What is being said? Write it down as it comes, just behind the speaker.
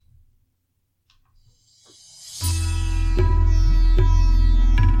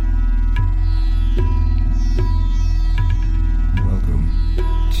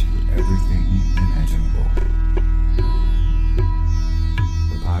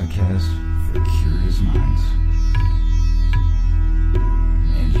podcast for curious minds.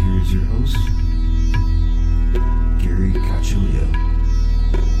 And here is your host, Gary Cacciolillo.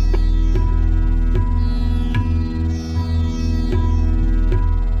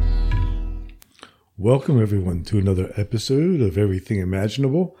 Welcome everyone to another episode of Everything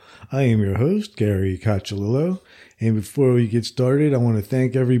Imaginable. I am your host, Gary Cacciolillo. And before we get started, I want to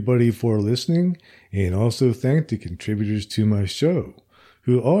thank everybody for listening and also thank the contributors to my show,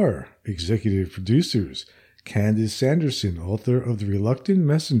 who are executive producers, Candace Sanderson, author of The Reluctant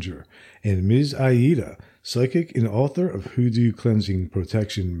Messenger, and Ms. Aida, psychic and author of Hoodoo Cleansing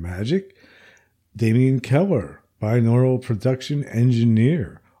Protection Magic, Damian Keller, binaural production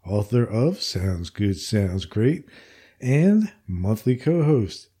engineer, author of Sounds Good, Sounds Great, and monthly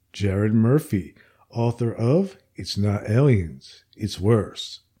co-host Jared Murphy, author of It's Not Aliens, It's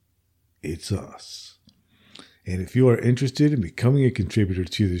Worse, It's Us. And if you are interested in becoming a contributor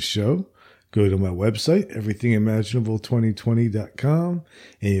to this show, go to my website, everythingimaginable2020.com,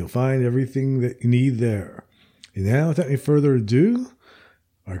 and you'll find everything that you need there. And now, without any further ado,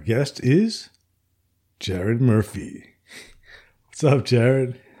 our guest is Jared Murphy. What's up,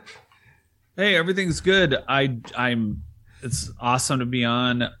 Jared? Hey, everything's good. It's awesome to be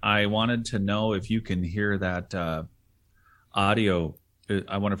on. I wanted to know if you can hear that audio.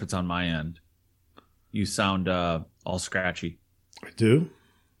 I wonder if it's on my end. You sound all scratchy. I do?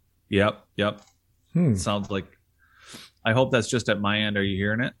 Yep. It sounds like, I hope that's just at my end. Are you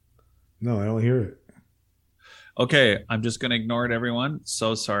hearing it? No, I don't hear it. Okay, I'm just going to ignore it, everyone.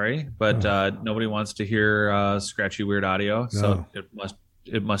 So sorry, but nobody wants to hear scratchy, weird audio. No. So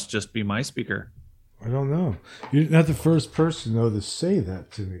it must just be my speaker. I don't know. You're not the first person, though, to say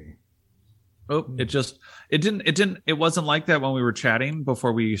that to me. Oh, it wasn't like that when we were chatting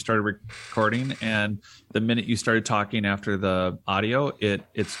before we started recording. And the minute you started talking after the audio, it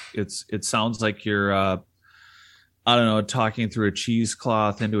sounds like you're, I don't know, talking through a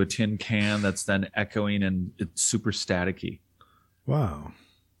cheesecloth into a tin can that's then echoing, and it's super staticky. Wow.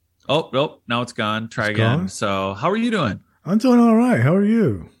 Oh, now it's gone. Try it's again. Gone? So how are you doing? I'm doing all right. How are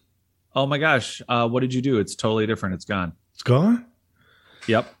you? Oh my gosh. What did you do? It's totally different. It's gone. It's gone?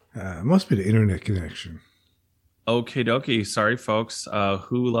 Yep. It must be the internet connection. Okie dokie. Sorry, folks.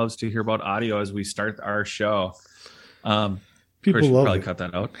 Who loves to hear about audio as we start our show? People love probably it. Cut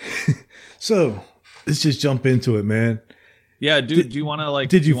that out. So let's just jump into it, man. Yeah, dude. Do you want to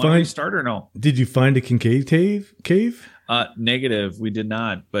Did you find restart or no? Did you find a Kincaid cave? Negative. We did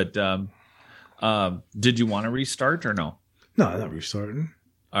not. But did you want to restart or no? No, I'm not restarting.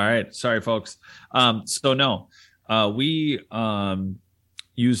 All right. Sorry, folks. So no, we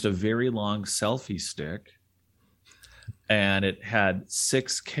used a very long selfie stick, and it had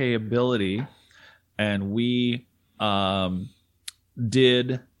 6K ability, and we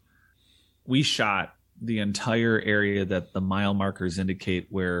shot the entire area that the mile markers indicate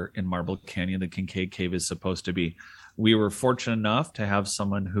where in Marble Canyon the Kincaid Cave is supposed to be. We were fortunate enough to have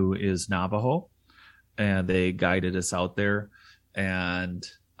someone who is Navajo, and they guided us out there, and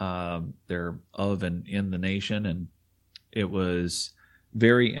they're of and in the nation, and it was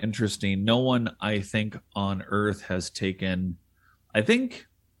very interesting. No one, I think, on Earth has taken, I think,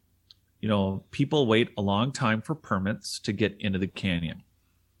 people wait a long time for permits to get into the canyon.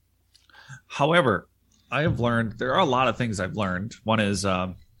 However, I have learned, there are a lot of things I've learned. One is,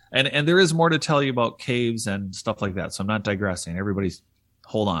 and there is more to tell you about caves and stuff like that, so I'm not digressing. Everybody's,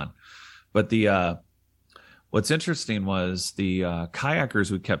 hold on. But what's interesting was the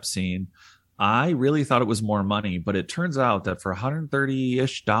kayakers we kept seeing. I really thought it was more money, but it turns out that for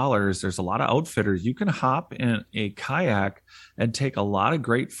 $130-ish, there's a lot of outfitters. You can hop in a kayak and take a lot of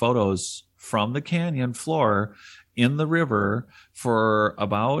great photos from the canyon floor in the river for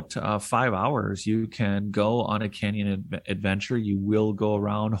about 5 hours. You can go on a canyon adventure. You will go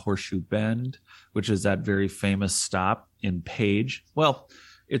around Horseshoe Bend, which is that very famous stop in Page. Well,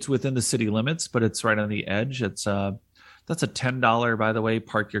 it's within the city limits, but it's right on the edge. It's that's a $10, by the way,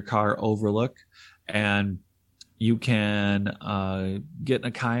 park your car overlook, and you can get in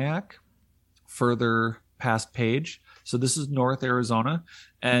a kayak further past Page. So this is North Arizona,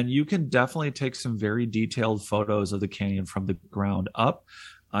 and you can definitely take some very detailed photos of the canyon from the ground up.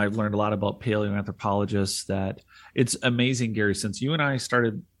 I've learned a lot about paleoanthropologists that it's amazing, Gary, since you and I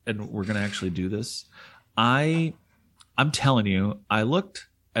started, and we're going to actually do this. I'm telling you, I looked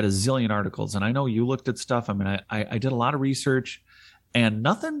at a zillion articles, and I know you looked at stuff. I mean, I did a lot of research, and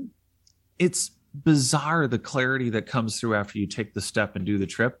nothing, it's bizarre the clarity that comes through after you take the step and do the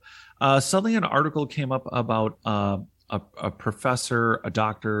trip. Suddenly an article came up about a professor, a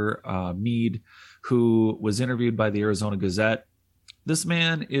Dr. Mead, who was interviewed by the Arizona Gazette, This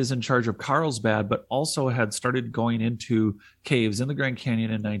man is in charge of Carlsbad, but also had started going into caves in the Grand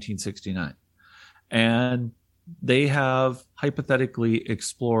Canyon in 1969. And they have hypothetically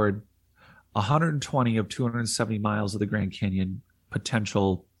explored 120 of 270 miles of the Grand Canyon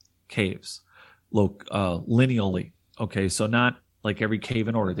potential caves, lineally. Okay, so not like every cave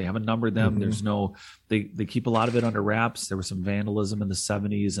in order. They haven't numbered them. There's no, they keep a lot of it under wraps. There was some vandalism in the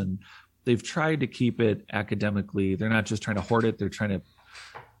 70s, and they've tried to keep it academically. They're not just trying to hoard it. They're trying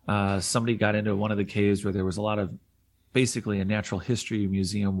to, somebody got into one of the caves where there was a lot of, basically a natural history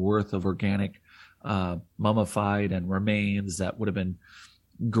museum worth of organic mummified and remains that would have been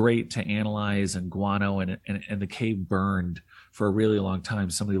great to analyze, and guano, and the cave burned for a really long time.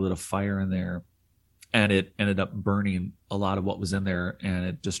 Somebody lit a fire in there, and it ended up burning a lot of what was in there, and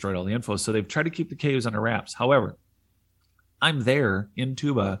it destroyed all the info. So they've tried to keep the caves under wraps. However, I'm there in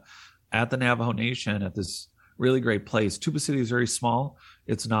Tuba at the Navajo Nation at this really great place. Tuba City is very small.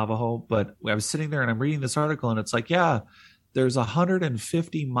 It's Navajo, but I was sitting there and I'm reading this article, and it's like, yeah, there's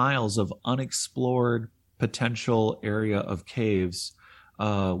 150 miles of unexplored potential area of caves.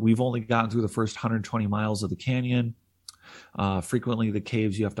 We've only gotten through the first 120 miles of the canyon. Frequently, the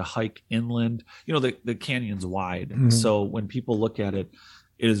caves you have to hike inland. You know, the canyon's wide. So when people look at it,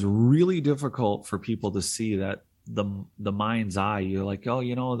 it is really difficult for people to see that the mind's eye. You're like, oh,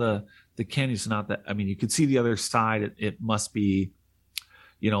 you know, the canyon's not that. I mean, you could see the other side. It must be,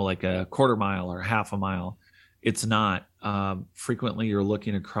 you know, like a quarter mile or half a mile. It's not. Frequently, you're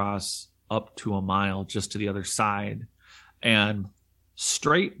looking across up to a mile just to the other side, and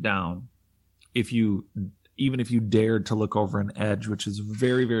straight down. Even if you dared to look over an edge, which is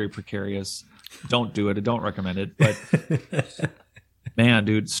very, very precarious, don't do it. I don't recommend it. But man,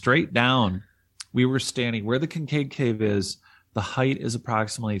 dude, straight down. We were standing where the Kincaid Cave is. The height is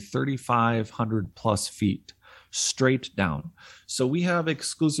approximately 3,500 plus feet. Straight down. So we have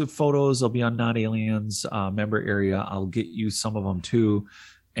exclusive photos. They'll be on Not Aliens member area. I'll get you some of them too.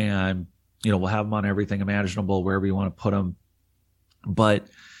 And, you know, we'll have them on everything imaginable, wherever you want to put them. But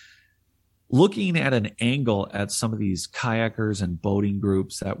looking at an angle at some of these kayakers and boating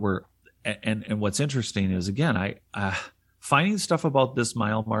groups that were, and what's interesting is, again, I finding stuff about this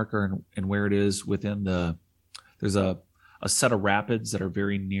mile marker and where it is within there's a set of rapids that are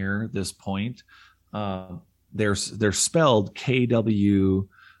very near this point. They're spelled KWAGUNT,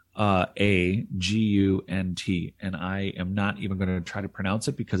 and I am not even going to try to pronounce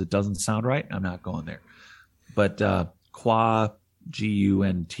it because it doesn't sound right. I'm not going there. But Qua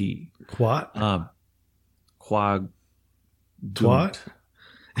GUNT. Quat? Quagunt.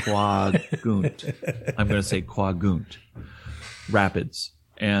 I'm going to say Quagunt Rapids.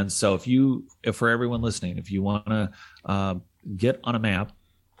 And so if for everyone listening, if you want to get on a map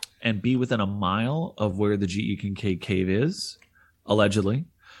and be within a mile of where the G.E. Kincaid Cave is, allegedly,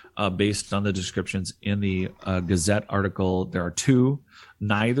 based on the descriptions in the Gazette article, there are two.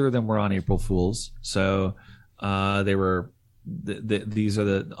 Neither of them were on April Fools. So they were. These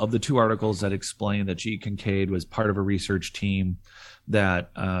are of the two articles that explain that G. Kincaid was part of a research team that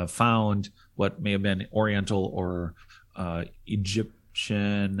found what may have been Oriental or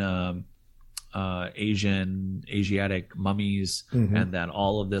Egyptian, Asiatic mummies, and that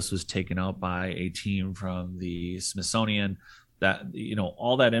all of this was taken out by a team from the Smithsonian. That, you know,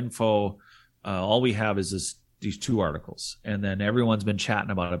 all that info, all we have is these two articles, and then everyone's been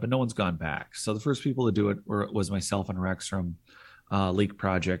chatting about it, but no one's gone back. So the first people to do it was myself and Rex from Leak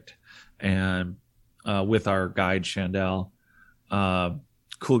Project, and with our guide Chandel,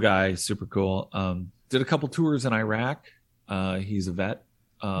 cool guy, super cool. Did a couple tours in Iraq. He's a vet.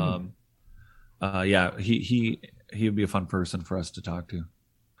 Yeah, he would be a fun person for us to talk to.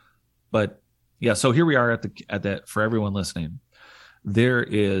 But yeah, so here we are at that. For everyone listening, there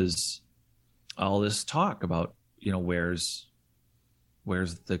is all this talk about, you know, where's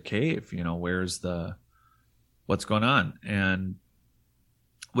the cave, you know, what's going on. And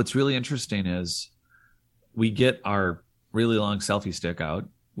what's really interesting is we get our really long selfie stick out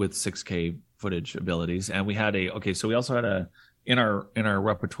with 6K footage abilities, and we had so we also had in our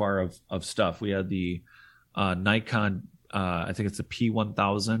repertoire of stuff, we had the Nikon, I think it's the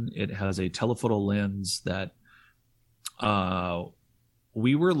P1000. It has a telephoto lens that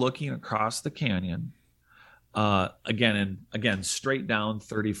we were looking across the canyon, again, straight down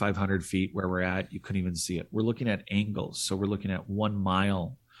 3,500 feet where we're at. You couldn't even see it. We're looking at angles. So we're looking at 1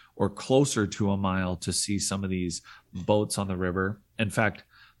 mile or closer to a mile to see some of these boats on the river. In fact,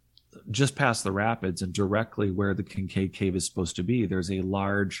 just past the rapids and directly where the Kincaid Cave is supposed to be, there's a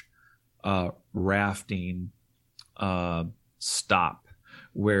large rafting stop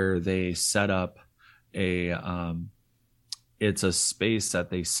where they set up a it's a space that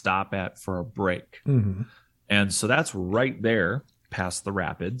they stop at for a break. Mm-hmm. And so that's right there past the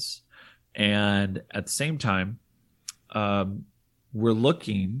rapids. And at the same time, we're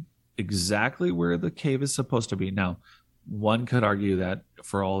looking exactly where the cave is supposed to be. Now, one could argue that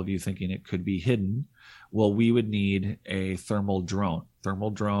for all of you thinking it could be hidden, well, we would need a thermal drone.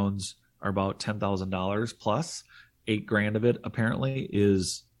 Thermal drones are about $10,000 plus. $8,000 of it apparently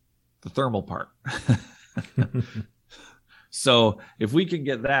is the thermal part. So if we can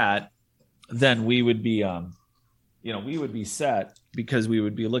get that, then we would be, we would be set, because we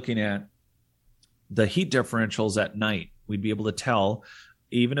would be looking at the heat differentials at night. We'd be able to tell,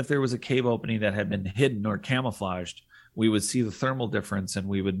 even if there was a cave opening that had been hidden or camouflaged, we would see the thermal difference and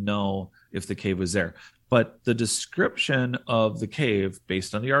we would know if the cave was there. But the description of the cave,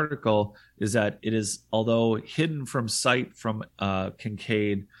 based on the article, is that it is, although hidden from sight from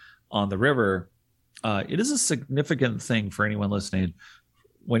Kincaid on the river, it is a significant thing for anyone listening.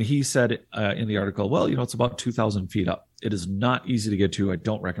 When he said in the article, well, it's about 2,000 feet up. It is not easy to get to. I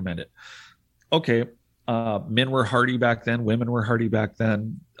don't recommend it. Okay. Men were hardy back then. Women were hardy back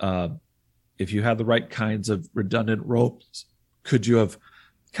then. If you had the right kinds of redundant ropes, could you have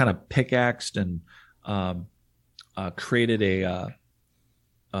kind of pickaxed and created a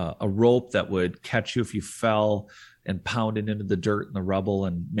rope that would catch you if you fell and pound it into the dirt and the rubble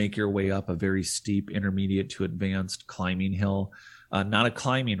and make your way up a very steep, intermediate to advanced climbing hill? Not a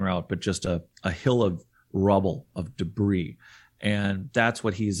climbing route, but just a hill of rubble, of debris. And that's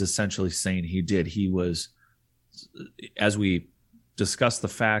what he's essentially saying he did. He was, as we discuss the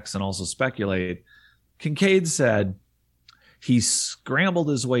facts and also speculate, Kincaid said he scrambled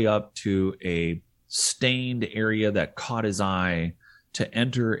his way up to a stained area that caught his eye to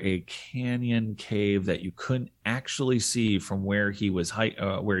enter a canyon cave that you couldn't actually see from where he was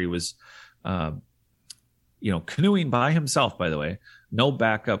canoeing by himself, by the way. No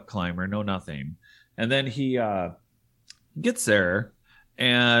backup climber, no nothing. And then he gets there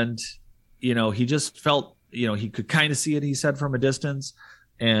and, he just felt, he could kind of see it, he said, from a distance,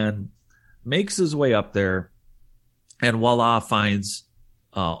 and makes his way up there and voila, finds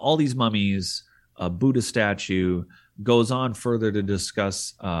all these mummies, a Buddha statue, goes on further to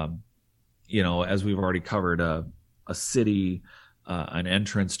discuss, as we've already covered, a city, an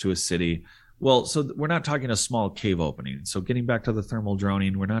entrance to a city. Well, so we're not talking a small cave opening. So getting back to the thermal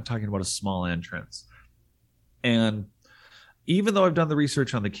droning, we're not talking about a small entrance. And even though I've done the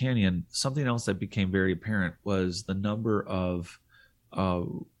research on the canyon, something else that became very apparent was the number of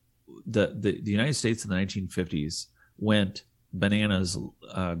the United States in the 1950s went bananas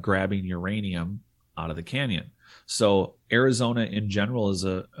grabbing uranium out of the canyon. So Arizona in general is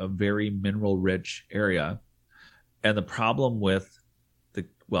a very mineral rich area. And the problem with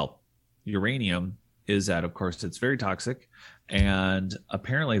uranium is that, of course, it's very toxic. And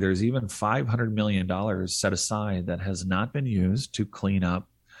apparently there's even $500 million set aside that has not been used to clean up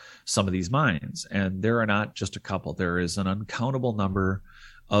some of these mines. And there are not just a couple. There is an uncountable number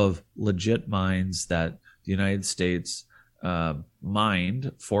of legit mines that the United States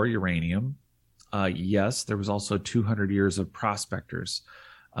mined for uranium. Yes, there was also 200 years of prospectors.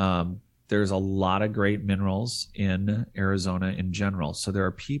 There's a lot of great minerals in Arizona in general. So there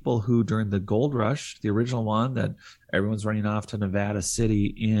are people who, during the gold rush, the original one that everyone's running off to Nevada City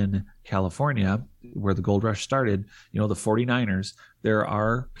in California, where the gold rush started, the 49ers, there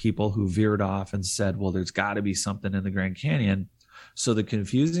are people who veered off and said, well, there's got to be something in the Grand Canyon. So the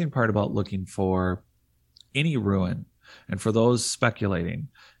confusing part about looking for any ruin, and for those speculating,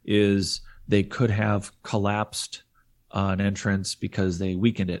 is they could have collapsed an entrance because they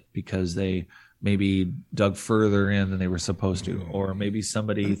weakened it, because they maybe dug further in than they were supposed to, or maybe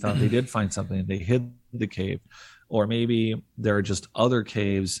somebody thought they did find something and they hid the cave, or maybe there are just other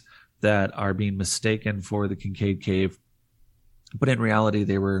caves that are being mistaken for the Kincaid Cave, but in reality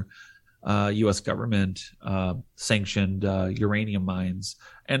they were U.S. government sanctioned uranium mines,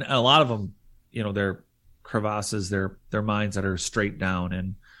 and a lot of them, they're crevasses, they're mines that are straight down.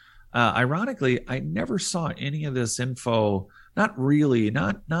 And ironically, I never saw any of this info. Not really.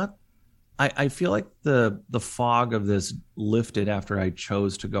 I feel like the fog of this lifted after I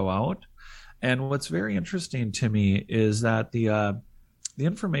chose to go out. And what's very interesting to me is that the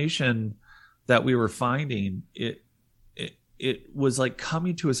information that we were finding, it was like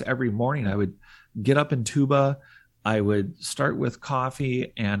coming to us every morning. I would get up in Tuba, I would start with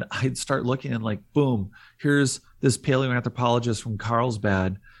coffee, and I'd start looking and boom, here's this paleoanthropologist from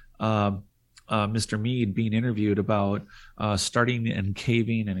Carlsbad Mr. Mead being interviewed about starting and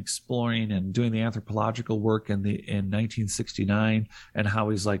caving and exploring and doing the anthropological work in 1969, and how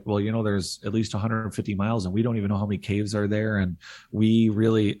he's like, well, there's at least 150 miles and we don't even know how many caves are there. And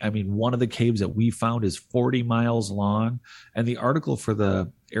one of the caves that we found is 40 miles long. And the article for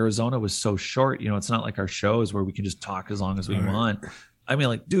the Arizona was so short, it's not like our shows where we can just talk as long as we want. I mean,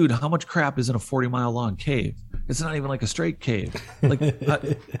 like, dude, how much crap is in a 40-mile long cave? It's not even like a straight cave. Like,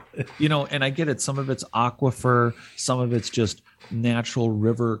 and I get it. Some of it's aquifer, some of it's just natural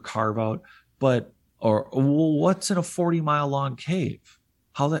river carve out. But, what's in a 40-mile long cave?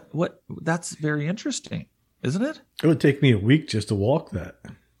 That's very interesting, isn't it? It would take me a week just to walk that.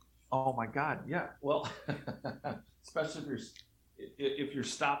 Oh my God. Yeah. Well, especially if you're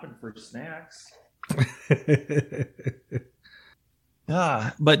stopping for snacks.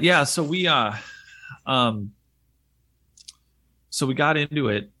 But yeah, so we got into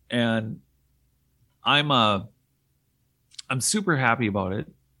it, and I'm super happy about it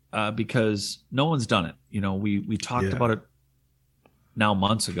because no one's done it. We talked about it now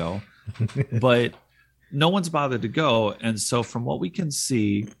months ago, but no one's bothered to go. And so from what we can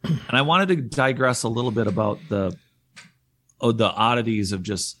see, and I wanted to digress a little bit about the oddities of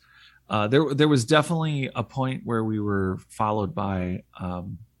just there was definitely a point where we were followed by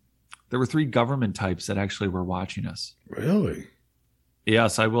there were 3 government types that actually were watching us. Really?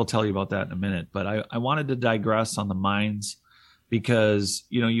 Yes, I will tell you about that in a minute. But I wanted to digress on the mines because,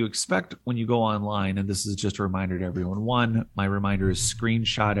 you expect when you go online, and this is just a reminder to everyone. One, my reminder is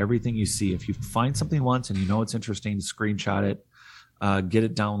screenshot everything you see. If you find something once and it's interesting, screenshot it, get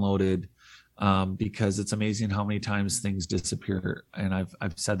it downloaded. Because it's amazing how many times things disappear. And I've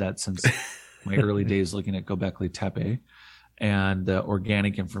said that since my early days looking at Göbekli Tepe and the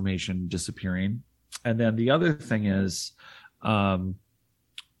organic information disappearing. And then the other thing is, the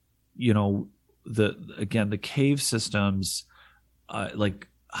cave systems, like,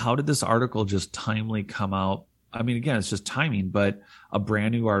 how did this article just timely come out? I mean, again, it's just timing, but a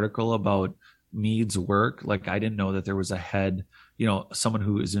brand new article about Mead's work. Like, I didn't know that there was a head, someone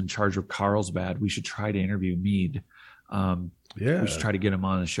who is in charge of Carlsbad. We should try to interview Mead. We should try to get him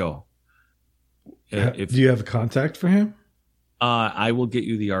on the show. Do you have a contact for him? I will get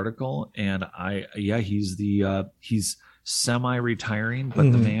you the article, and he's semi-retiring,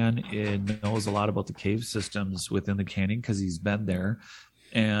 but the man knows a lot about the cave systems within the canyon because he's been there.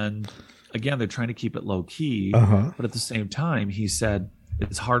 And again, they're trying to keep it low key, but at the same time, he said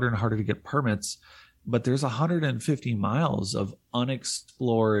it's harder and harder to get permits. But there's 150 miles of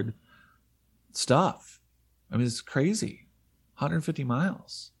unexplored stuff. I mean, it's crazy. 150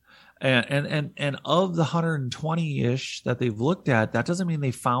 miles. And of the 120-ish that they've looked at, that doesn't mean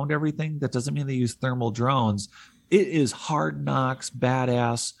they found everything. That doesn't mean they used thermal drones. It is hard knocks,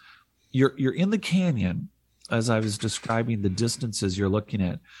 badass. You're in the canyon, as I was describing the distances you're looking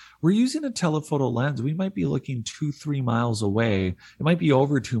at. We're using a telephoto lens. We might be looking 2-3 miles away. It might be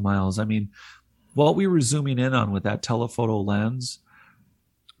over 2 miles. I mean, what we were zooming in on with that telephoto lens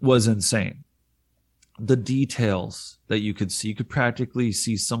was insane. The details that you could practically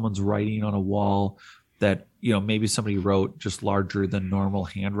see someone's writing on a wall that, maybe somebody wrote just larger than normal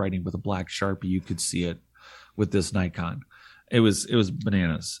handwriting with a black Sharpie. You could see it with this Nikon. It was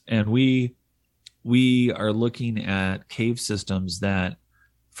bananas. And we are looking at cave systems that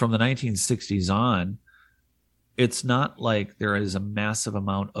from the 1960s on, it's not like there is a massive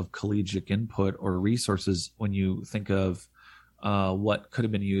amount of collegiate input or resources when you think of what could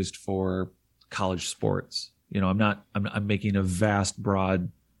have been used for college sports. I'm making a vast,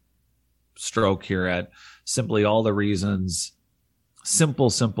 broad stroke here at simply all the reasons,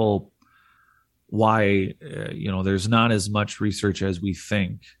 simple why, there's not as much research as we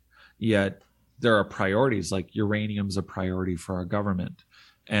think, yet there are priorities, like uranium's a priority for our government.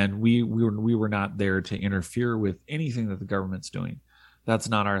 And we were not there to interfere with anything that the government's doing. That's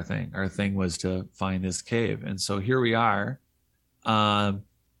not our thing. Our thing was to find this cave. And so here we are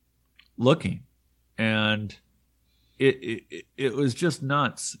looking. And it was just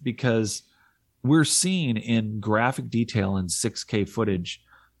nuts because we're seeing in graphic detail in 6K footage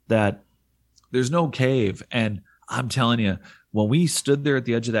that there's no cave. And I'm telling you, when we stood there at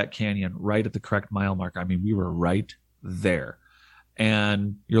the edge of that canyon, right at the correct mile mark, I mean, we were right there.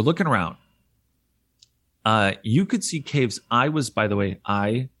 And you're looking around. You could see caves. I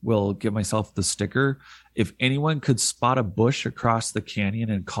will give myself the sticker. If anyone could spot a bush across the canyon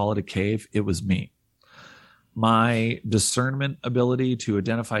and call it a cave, it was me. My discernment ability to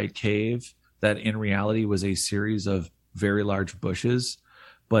identify a cave that in reality was a series of very large bushes,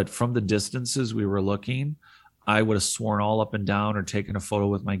 but from the distances we were looking, I would have sworn all up and down or taken a photo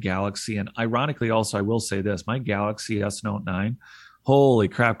with my Galaxy. And ironically, also, I will say this, my Galaxy S Note 9, holy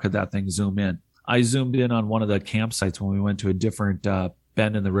crap, could that thing zoom in. I zoomed in on one of the campsites when we went to a different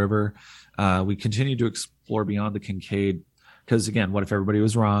bend in the river. We continued to explore beyond the Kincaid because, again, what if everybody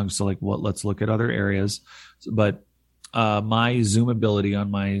was wrong? So, like, let's look at other areas. But my zoom ability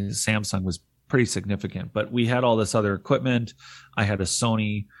on my Samsung was pretty significant. But we had all this other equipment. I had a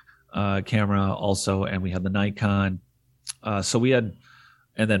Sony camera also, and we had the Nikon. So we had,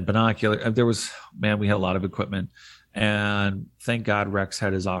 and then binocular. We had a lot of equipment. And thank God Rex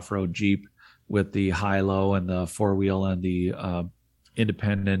had his off-road Jeep with the high-low and the four-wheel and the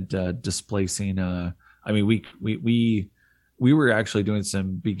independent displacing. We were actually doing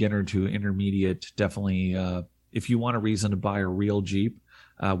some beginner to intermediate. Definitely, if you want a reason to buy a real Jeep,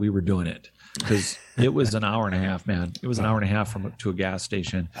 we were doing it because it was an hour and a half, man. It was an hour and a half to a gas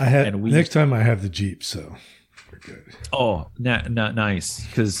station. Next time I have the Jeep, so we're good. Oh, nice.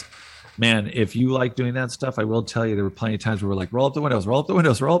 Because, man, if you like doing that stuff, I will tell you there were plenty of times where we're like, roll up the windows, roll up the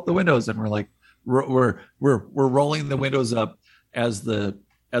windows, roll up the windows, and we're like, we're rolling the windows up as the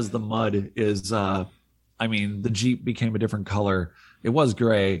mud is. The Jeep became a different color. It was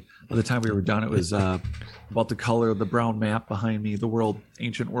gray. By the time we were done, it was about the color of the brown map behind me, the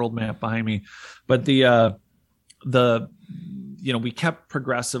ancient world map behind me. But we kept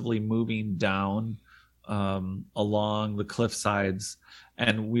progressively moving down along the cliff sides,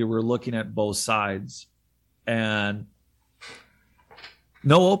 and we were looking at both sides, and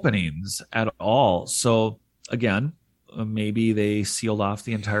no openings at all. So again, maybe they sealed off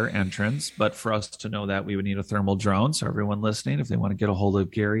the entire entrance, but for us to know that, we would need a thermal drone. So everyone listening, if they want to get a hold of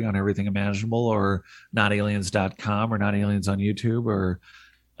Gary on Everything Imaginable or notaliens.com or Not Aliens on YouTube, or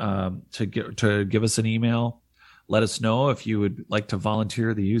to give us an email, let us know if you would like to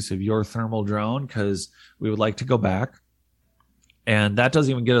volunteer the use of your thermal drone, because we would like to go back. And that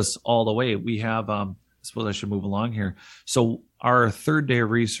doesn't even get us all the way. We have, I suppose I should move along here. So our third day of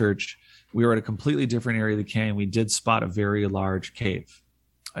research, we were at a completely different area of the canyon. We did spot a very large cave.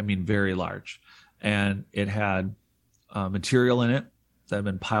 I mean, very large. And it had material in it that had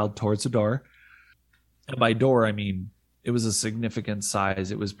been piled towards the door. And by door, I mean, it was a significant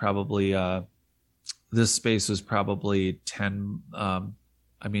size. It was probably, this space was probably 10,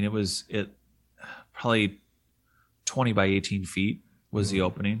 probably 20 by 18 feet was the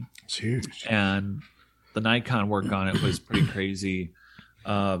opening. It's huge. And the Nikon work on it was pretty crazy.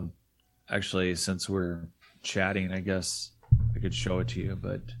 Actually, since we're chatting, I guess I could show it to you,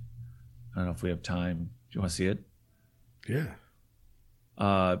 but I don't know if we have time. Do you want to see it? Yeah.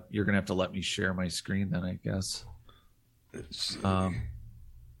 You're going to have to let me share my screen then, I guess.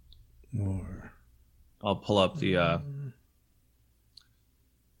 More. I'll pull up the...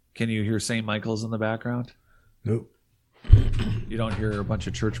 Can you hear St. Michael's in the background? Nope. You don't hear a bunch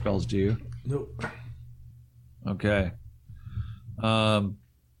of church bells, do you? Nope. Okay.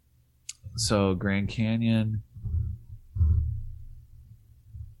 So Grand Canyon.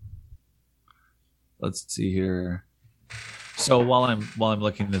 Let's see here. So while I'm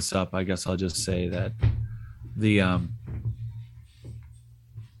looking this up, I guess I'll just say that the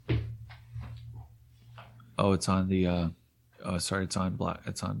it's on the it's on black.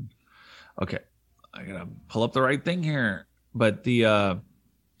 It's on. Okay, I gotta pull up the right thing here. But the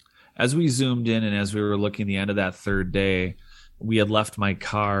as we zoomed in and as we were looking the end of that third day, we had left my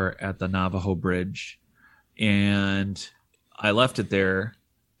car at the Navajo Bridge, and I left it there,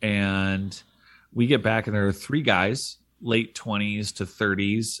 and we get back, and there are three guys, late 20s to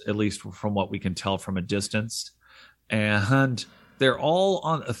 30s, at least from what we can tell from a distance. And they're all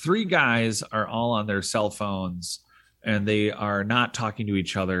on, three guys are all on their cell phones, and they are not talking to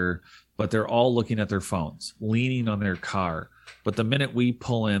each other, but they're all looking at their phones, leaning on their car. But the minute we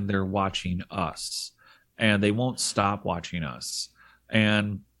pull in, they're watching us, and they won't stop watching us.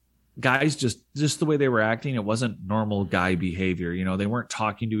 And guys, just the way they were acting, it wasn't normal guy behavior. You know, they weren't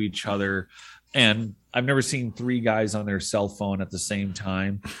talking to each other. And I've never seen three guys on their cell phone at the same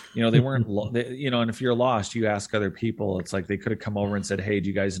time. You know, they weren't, and if you're lost, you ask other people. It's like they could have come over and said, hey, do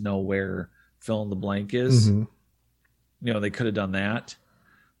you guys know where fill in the blank is? Mm-hmm. You know, they could have done that,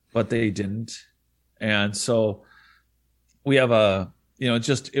 but they didn't. And so we have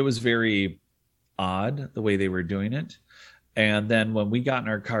it was very odd the way they were doing it. And then when we got in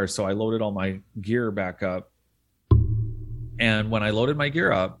our car, so I loaded all my gear back up. And when I loaded my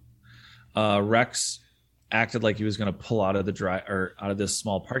gear up, Rex acted like he was going to pull out of out of this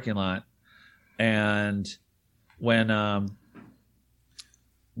small parking lot. And when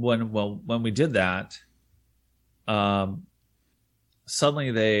we did that,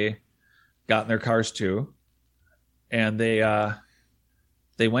 suddenly they got in their cars too, and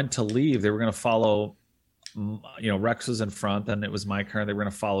they went to leave. They were going to follow, Rex was in front, then it was my car. They were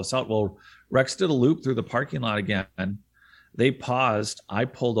going to follow us out. Well, Rex did a loop through the parking lot again. They paused. I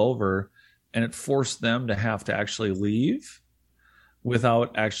pulled over, and it forced them to have to actually leave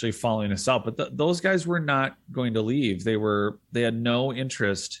without actually following us out. But those guys were not going to leave. They had no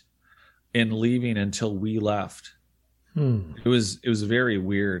interest in leaving until we left. It was very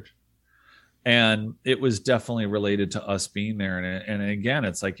weird. And it was definitely related to us being there. And again,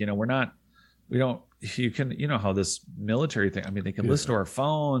 it's like, you can, how this military thing, I mean, they can listen to our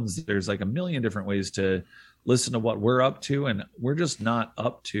phones. There's like a million different ways to listen to what we're up to. And we're just not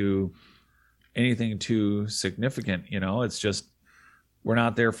up to anything too significant. It's just, we're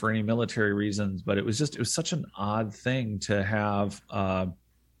not there for any military reasons, but it was such an odd thing to have,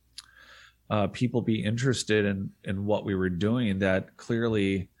 people be interested in what we were doing, that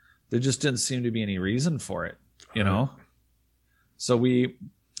clearly there just didn't seem to be any reason for it, So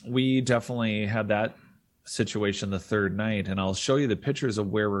we definitely had that situation the third night, and I'll show you the pictures of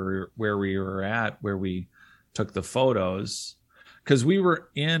where we were at, where we took the photos, because we were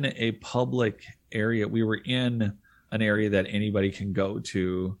in a public area. We were in an area that anybody can go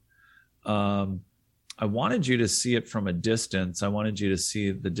to. I wanted you to see it from a distance. I wanted you to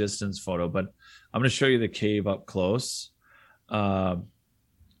see the distance photo, but I'm going to show you the cave up close. Here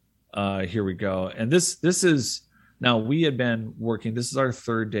we go. And this is, now we had been working. This is our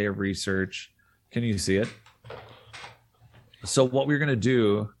third day of research. Can you see it? So what we're going to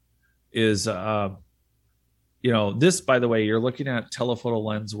do is, this, by the way, you're looking at telephoto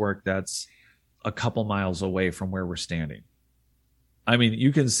lens work that's a couple miles away from where we're standing. I mean,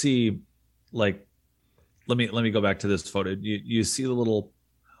 you can see, like, let me go back to this photo. You see the little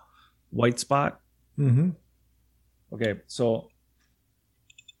white spot? Mm-hmm. Okay, so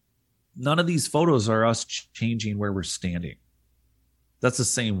none of these photos are us changing where we're standing. That's the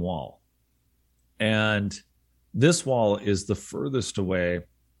same wall. And this wall is the furthest away,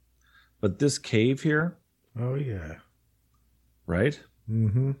 but this cave here. Oh, yeah. Right?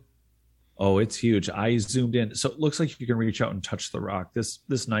 Mm-hmm. Oh, it's huge. I zoomed in. So it looks like you can reach out and touch the rock.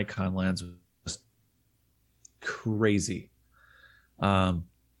 This Nikon lens was crazy. I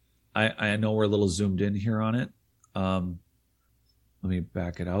know we're a little zoomed in here on it. Let me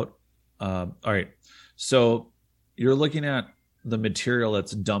back it out. All right. So you're looking at the material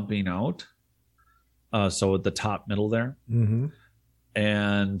that's dumping out. So at the top middle there. Mm-hmm.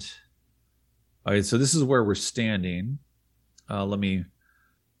 And all right, so this is where we're standing.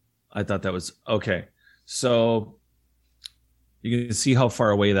 I thought that was okay. So you can see how far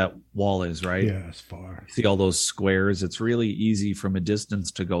away that wall is, right? Yeah, it's far. See all those squares. It's really easy from a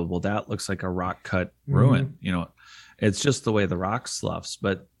distance to go, well, that looks like a rock cut ruin. Mm-hmm. It's just the way the rock sloughs,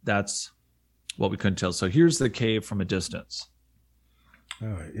 but that's what we couldn't tell. So here's the cave from a distance. All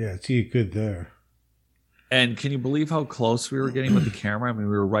right. Yeah, see it good there. And can you believe how close we were getting with the camera? I mean,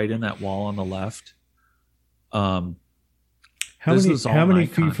 we were right in that wall on the left. How many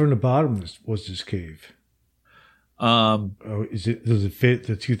feet from the bottom was this cave? Does it fit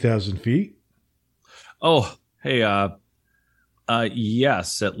the 2,000 feet? Oh, hey,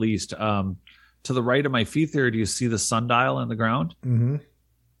 yes, at least. To the right of my feet there, do you see the sundial in the ground?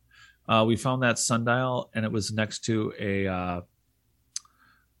 Mm-hmm. We found that sundial, and it was next to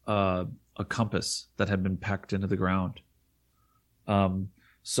a compass that had been pecked into the ground.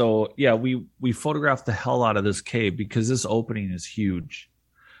 So yeah, we photographed the hell out of this cave because this opening is huge.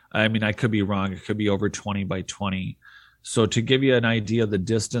 I mean, I could be wrong. It could be over 20 by 20. So to give you an idea of the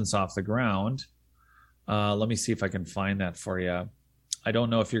distance off the ground, let me see if I can find that for you. I don't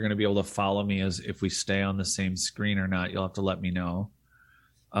know if you're going to be able to follow me as if we stay on the same screen or not. You'll have to let me know.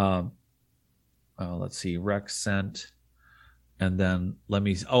 Let's see, Rex sent, and then let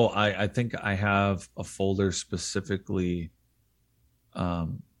me. Oh, I think I have a folder specifically.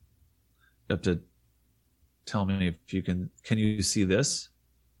 You have to tell me if you can. Can you see this?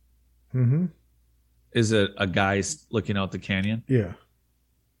 Mm-hmm. Is it a guy looking out the canyon? Yeah.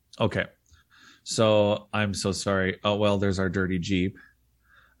 Okay. So I'm so sorry. Oh, well, there's our dirty Jeep.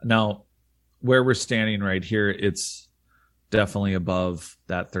 Now, where we're standing right here, it's definitely above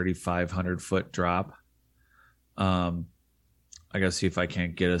that 3,500 foot drop. I gotta see if I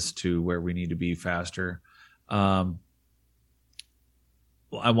can't get us to where we need to be faster. Well,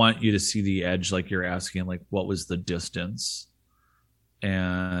 I want you to see the edge, like you're asking, like what was the distance?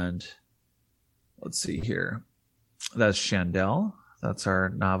 And let's see here. That's Chandel. That's our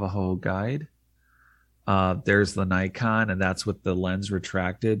Navajo guide. There's the Nikon, and that's with the lens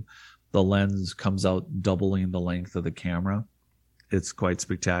retracted. The lens comes out doubling the length of the camera. it's quite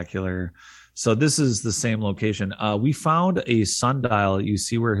spectacular. So this is the same location. We found a sundial. You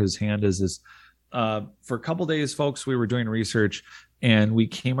see where his hand is. For a couple days, folks, we were doing research, and we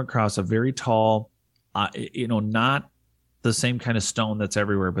came across a very tall, not the same kind of stone that's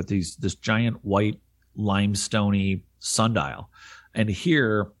everywhere, but this giant white limestoney sundial. And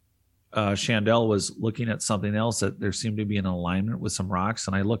here, Chandel was looking at something else that there seemed to be an alignment with some rocks.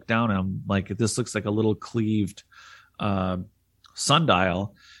 And I looked down and I'm like, this looks like a little cleaved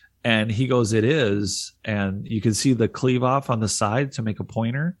sundial. And he goes, it is. And you can see the cleave off on the side to make a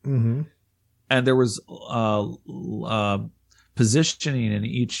pointer. Mm-hmm. And there was positioning in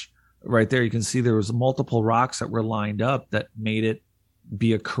each right there. You can see there was multiple rocks that were lined up that made it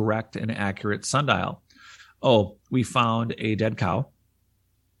be a correct and accurate sundial. Oh, we found a dead cow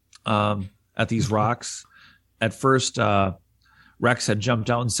at these rocks. At first, Rex had jumped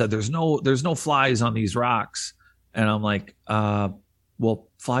out and said, there's no flies on these rocks. And I'm like, well,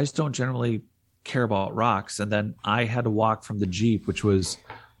 flies don't generally care about rocks. And then I had to walk from the Jeep, which was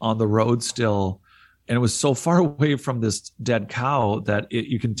on the road still. And it was so far away from this dead cow that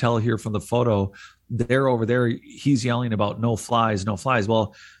you can tell here from the photo, there over there, he's yelling about no flies, no flies.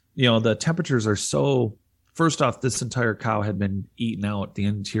 Well, the temperatures are so, first off, this entire cow had been eaten out. The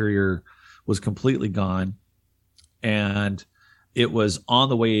interior was completely gone. And it was on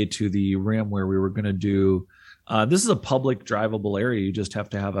the way to the rim where we were going to do, this is a public drivable area. You just have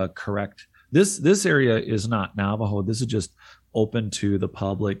to have a correct, this area is not Navajo. This is just open to the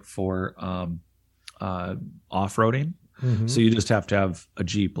public for off-roading. Mm-hmm. So you just have to have a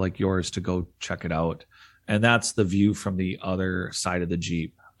Jeep like yours to go check it out. And that's the view from the other side of the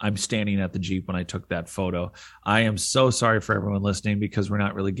Jeep. I'm standing at the Jeep when I took that photo. I am so sorry for everyone listening because we're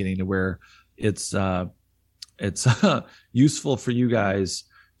not really getting to where it's useful for you guys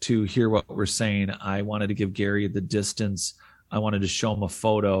to hear what we're saying. I wanted to give Gary the distance. I wanted to show him a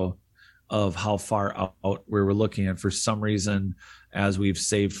photo of how far out we were looking. And for some reason, as we've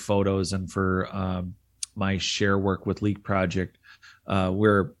saved photos and for my share work with Leak Project,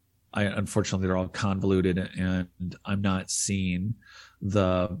 unfortunately they're all convoluted and I'm not seeing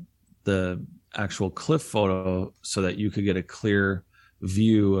the actual cliff photo so that you could get a clear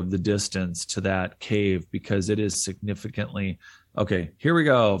view of the distance to that cave, because it is significantly, okay, here we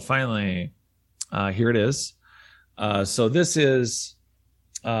go. Finally, here it is. So this is,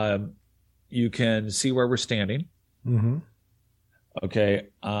 you can see where we're standing. Mm-hmm. Okay.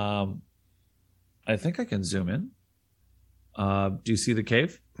 I think I can zoom in. Do you see the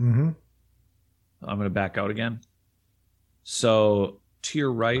cave? Mm-hmm. I'm going to back out again. So to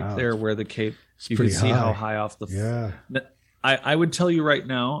your right there where the cave, you can see how high off the... Yeah. I would tell you right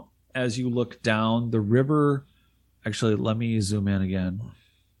now, as you look down the river, actually, let me zoom in again.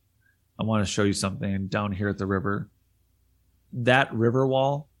 I want to show you something down here at the river. That river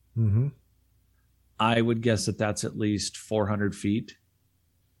wall, mm-hmm. I would guess that that's at least 400 feet.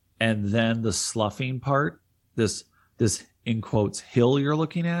 And then the sloughing part, this in quotes hill you're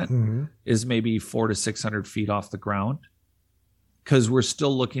looking at, mm-hmm. is maybe 400 to 600 feet off the ground, because we're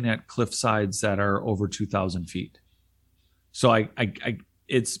still looking at cliff sides that are over 2,000 feet. So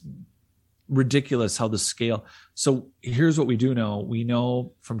it's ridiculous how the scale. So here's what we do know. We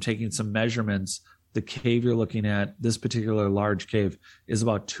know from taking some measurements, the cave you're looking at, this particular large cave, is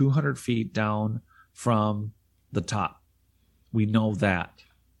about 200 feet down from the top. We know that.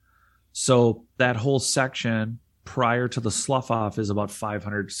 So that whole section prior to the slough off is about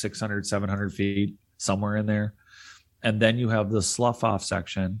 500, 600, 700 feet, somewhere in there. And then you have the slough off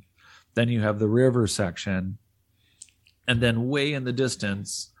section. Then you have the river section. And then way in the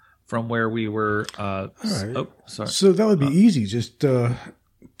distance from where we were. All right. Oh, sorry. So that would be easy. Just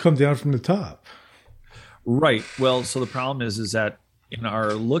come down from the top. Right. Well, so the problem is that in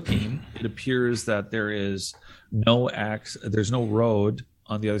our looking, it appears that there's no road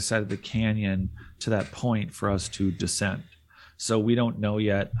on the other side of the canyon to that point for us to descend. So we don't know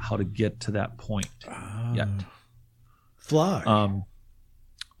yet how to get to that point yet. Fly.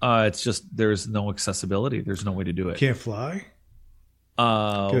 It's just there's no accessibility. There's no way to do it. Can't fly? Get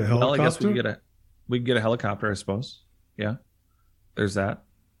a helicopter? Well, I guess we can get a helicopter, I suppose. Yeah. There's that.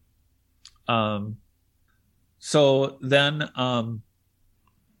 So then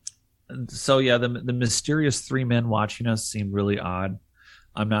the mysterious three men watching us seemed really odd.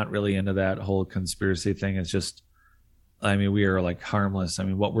 I'm not really into that whole conspiracy thing. It's just, we are like harmless.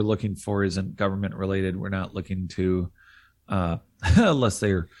 What we're looking for isn't government related. We're not looking to, unless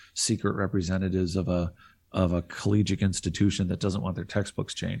they're secret representatives of a collegiate institution that doesn't want their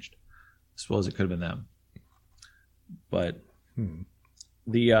textbooks changed. I suppose it could have been them. But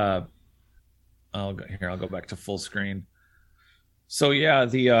I'll go back to full screen. So yeah,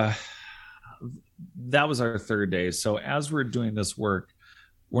 that was our third day. So as we're doing this work,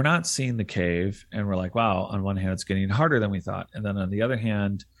 we're not seeing the cave, and we're like, wow, on one hand, it's getting harder than we thought. And then on the other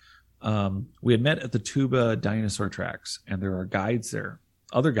hand, we had met at the Tuba dinosaur tracks, and there are guides there,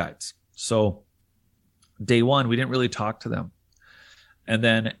 other guides. So day one, we didn't really talk to them. And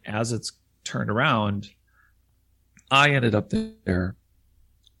then as it's turned around, I ended up there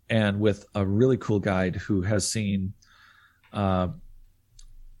and with a really cool guide who has seen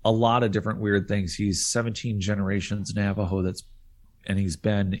a lot of different weird things. He's 17 generations Navajo and he's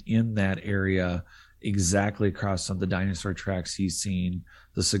been in that area exactly across some of the dinosaur tracks. He's seen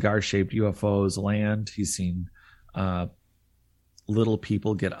the cigar-shaped UFOs land. He's seen little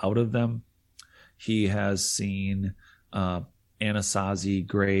people get out of them. He has seen Anasazi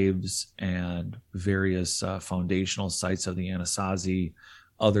graves and various foundational sites of the Anasazi,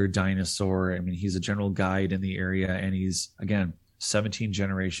 other dinosaur. I mean, he's a general guide in the area, and he's, again, 17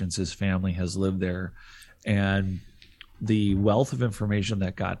 generations. His family has lived there. And the wealth of information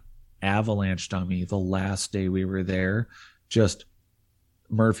that got avalanched on me the last day we were there, just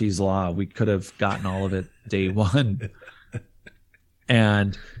Murphy's Law. We could have gotten all of it day one.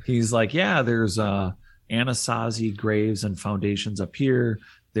 And he's like, yeah, there's Anasazi graves and foundations up here.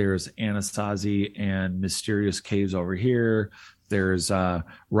 There's Anasazi and mysterious caves over here. There's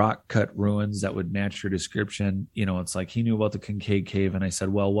rock cut ruins that would match your description. You know, it's like he knew about the Kincaid Cave. And I said,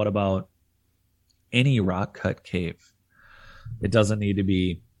 well, what about any rock cut cave? It doesn't need to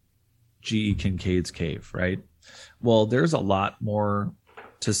be G.E. Kincaid's cave, right? Well, there's a lot more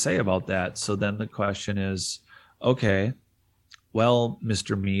to say about that. So then the question is, okay, well,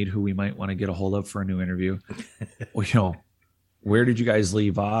 Mr. Mead, who we might want to get a hold of for a new interview, well, you know, where did you guys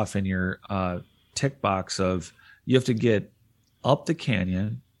leave off in your tick box of you have to get up the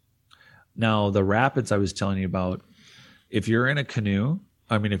canyon? Now, the rapids I was telling you about, if you're in a canoe,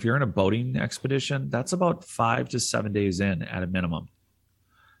 I mean, if you're in a boating expedition, that's about 5 to 7 days in at a minimum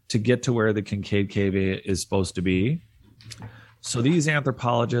to get to where the Kincaid Cave is supposed to be. So these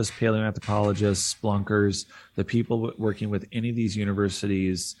anthropologists, paleoanthropologists, splunkers, the people working with any of these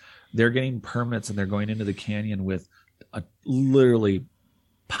universities, they're getting permits and they're going into the canyon with literally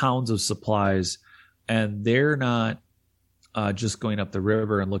pounds of supplies, and they're not just going up the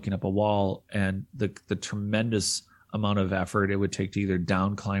river and looking up a wall and the tremendous amount of effort it would take to either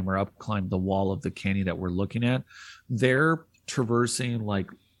down climb or up climb the wall of the canyon that we're looking at. They're traversing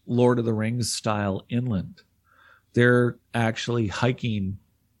like Lord of the Rings style inland. They're actually hiking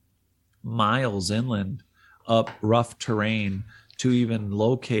miles inland up rough terrain to even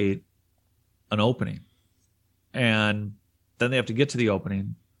locate an opening. And then they have to get to the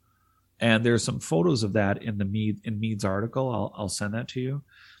opening. And there's some photos of that in Mead's article. I'll send that to you.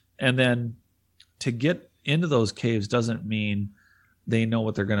 And then to get into those caves doesn't mean they know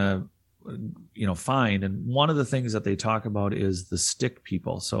what they're going to, find. And one of the things that they talk about is the stick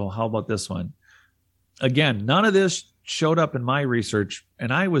people. So how about this one? Again, none of this showed up in my research,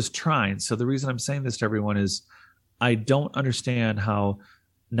 and I was trying. So the reason I'm saying this to everyone is I don't understand how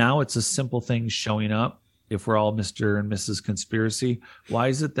now it's a simple thing showing up. If we're all Mr. and Mrs. Conspiracy, why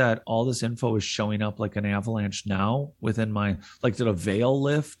is it that all this info is showing up like an avalanche now within my, like, did a veil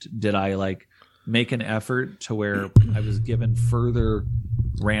lift? Did I make an effort to where I was given further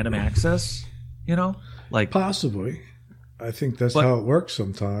random access, Possibly. I think that's how it works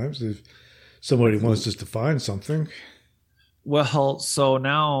sometimes. If somebody wants us to find something. Well, so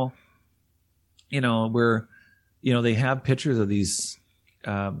now, they have pictures of these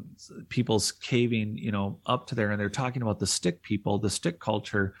people's caving, up to there, and they're talking about the stick people, the stick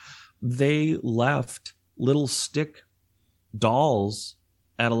culture. They left little stick dolls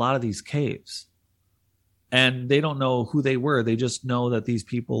at a lot of these caves, and they don't know who they were. They just know that these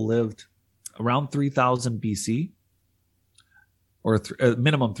people lived around 3000 BC or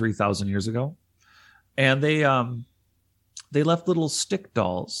minimum 3000 years ago. And they left little stick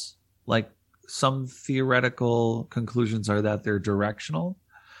dolls. Like, some theoretical conclusions are that they're directional,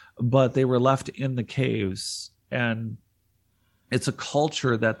 but they were left in the caves. And it's a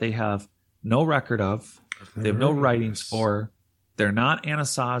culture that they have no record of. They have no writings for. They're not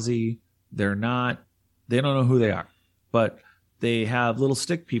Anasazi. They don't know who they are, but they have little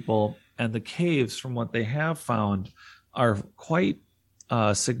stick people, and the caves, from what they have found, are quite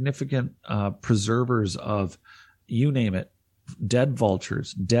significant preservers of, you name it, dead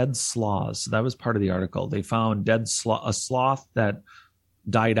vultures, dead sloths. That was part of the article. They found a sloth that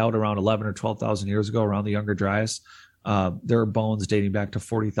died out around 11 or 12,000 years ago around the Younger Dryas. There are bones dating back to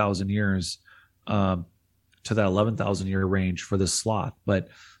 40,000 years to that 11,000 year range for this sloth. But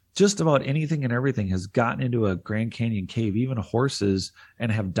just about anything and everything has gotten into a Grand Canyon cave, even horses,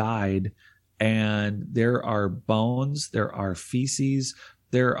 and have died. And there are bones, there are feces,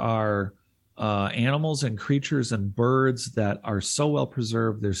 there are animals and creatures and birds that are so well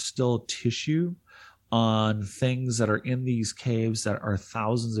preserved, there's still tissue on things that are in these caves that are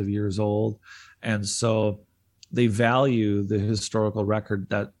thousands of years old. And so they value the historical record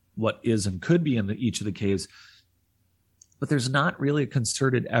that what is and could be in each of the caves. But there's not really a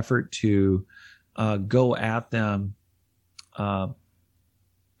concerted effort to go at them, I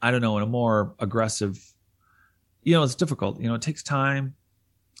don't know, in a more aggressive, it's difficult. It takes time,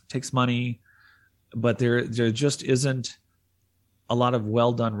 it takes money, but there just isn't a lot of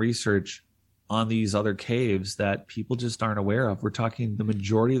well done research on these other caves that people just aren't aware of. We're talking the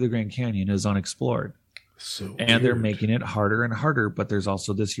majority of the Grand Canyon is unexplored. And they're making it harder and harder, but there's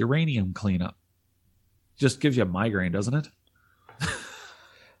also this uranium cleanup. Just gives you a migraine, doesn't it?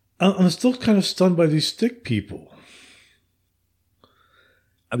 I'm still kind of stunned by these stick people.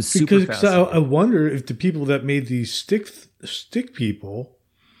 I'm super because I wonder if the people that made these stick people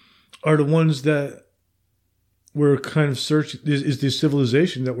are the ones that we're kind of searching. Is the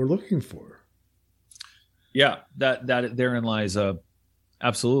civilization that we're looking for? Yeah, that therein lies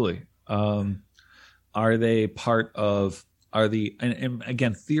absolutely. Are they part of? Are the and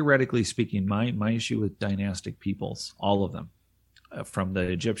again, theoretically speaking, my issue with dynastic peoples, all of them, from the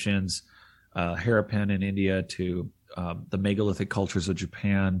Egyptians, Harappan in India to the megalithic cultures of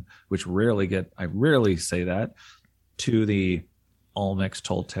Japan, which I rarely say that, to the Olmecs,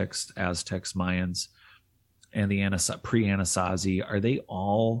 Toltecs, Aztecs, Mayans, and the pre-Anasazi, are they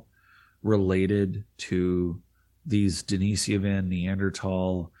all related to these Denisovan,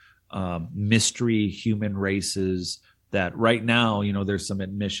 Neanderthal, mystery human races that right now, there's some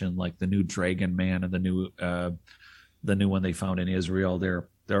admission, like the new Dragon Man and the new one they found in Israel.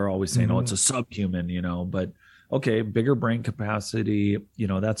 They're always saying, oh, it's a subhuman, but okay, bigger brain capacity,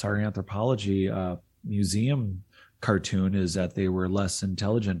 that's our anthropology museum cartoon, is that they were less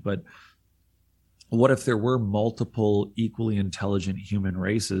intelligent. But what if there were multiple equally intelligent human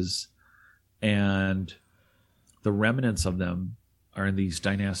races, and the remnants of them are in these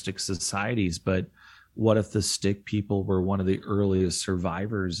dynastic societies? But what if the stick people were one of the earliest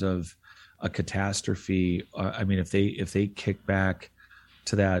survivors of a catastrophe? If they kick back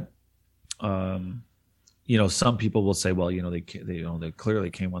to that, some people will say, well, they clearly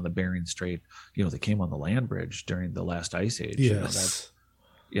came on the Bering Strait. They came on the land bridge during the last ice age. Yes.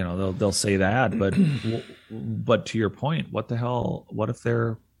 They'll say that, but to your point, what the hell? What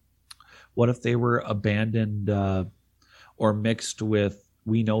if they were abandoned or mixed with?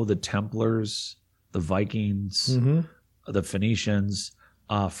 We know the Templars, the Vikings, the Phoenicians,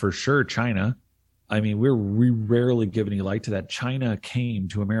 for sure China. We rarely give any light to that. China came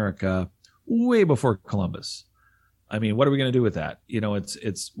to America way before Columbus. What are we going to do with that?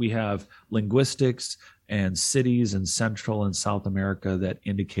 We have linguistics and cities in Central and South America that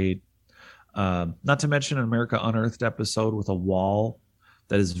indicate, not to mention an America Unearthed episode with a wall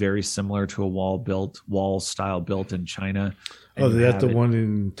that is very similar to a wall style built in China. Oh, they have the one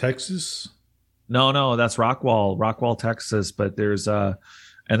in Texas? No, that's Rockwall, Texas. But there's and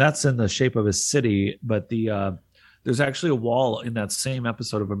that's in the shape of a city. But there's actually a wall in that same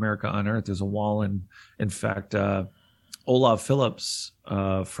episode of America Unearthed. There's a wall in fact, Olav Phillips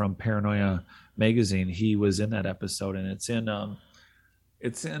from Paranoia magazine, he was in that episode, and it's on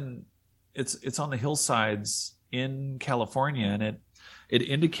the hillsides in California, and it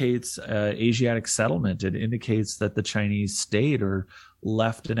indicates Asiatic settlement. It indicates that the Chinese stayed or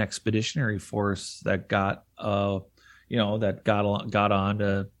left an expeditionary force that got on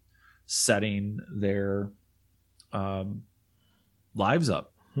to setting their lives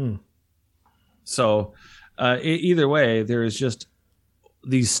up. So either way, there is just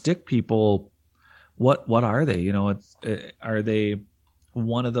these stick people. What are they? Are they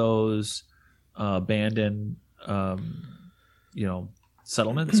one of those abandoned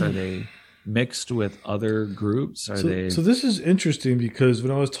settlements? Are they mixed with other groups? So this is interesting, because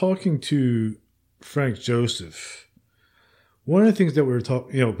when I was talking to Frank Joseph, one of the things that we were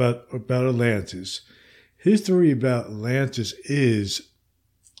talking about Atlantis, his theory about Atlantis is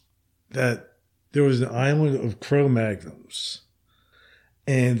that there was an island of Cro-Magnons,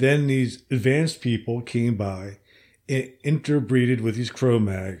 and then these advanced people came by and interbreeded with these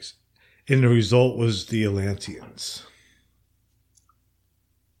Cro-Mags, and the result was the Atlanteans.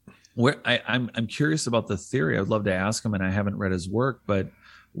 I'm curious about the theory. I'd love to ask him, and I haven't read his work, but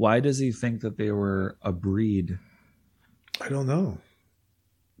why does he think that they were a breed? I don't know,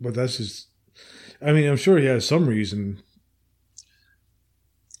 but that's just. I'm sure he has some reason.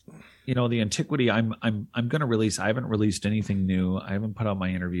 the antiquity. I'm going to release. I haven't released anything new. I haven't put out my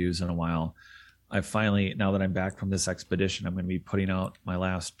interviews in a while. I finally, now that I'm back from this expedition, I'm going to be putting out my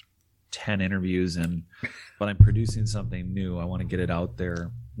last 10 interviews, but I'm producing something new. I want to get it out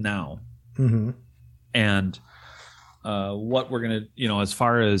there now. Mm-hmm. And what we're going to, as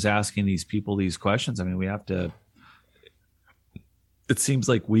far as asking these people these questions, I mean, we have to. It seems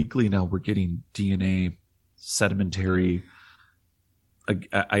like weekly now we're getting DNA sedimentary.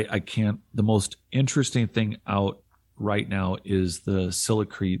 I can't. The most interesting thing out right now is the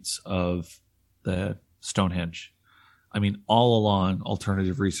silicretes of the Stonehenge. I mean, all along,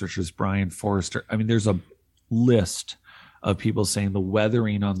 alternative researchers, Brian Forrester. I mean, there's a list of people saying the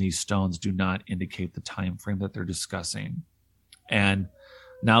weathering on these stones do not indicate the time frame that they're discussing, and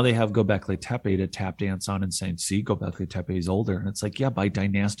now they have Göbekli Tepe to tap dance on and saying, see, Göbekli Tepe is older. And it's like, yeah, by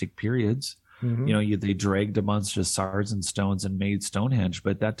dynastic periods, Mm-hmm. They dragged a bunch of sards and stones and made Stonehenge,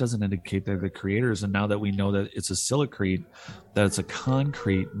 but that doesn't indicate they're the creators. And now that we know that it's a silicrete, that it's a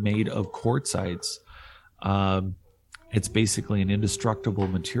concrete made of quartzites, it's basically an indestructible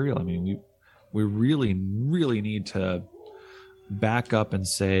material. I mean, we really, really need to back up and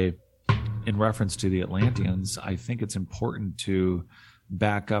say, in reference to the Atlanteans, I think it's important to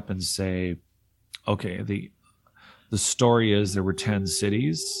back up and say, okay, the story is there were 10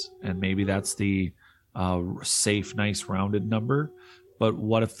 cities, and maybe that's the safe, nice, rounded number. But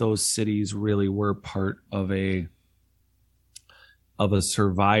what if those cities really were part of a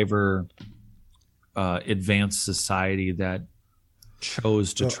survivor advanced society that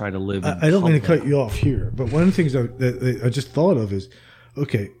chose to try to live in I don't mean to public? cut you off here, but one of the things that I just thought of is,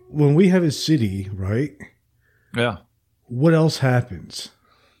 okay, when we have a city, right? Yeah. What else happens?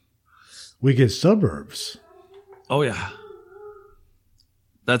 We get suburbs. Oh yeah,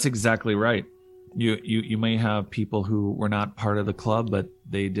 that's exactly right. You may have people who were not part of the club, but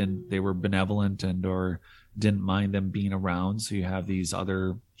they were benevolent or didn't mind them being around. So you have these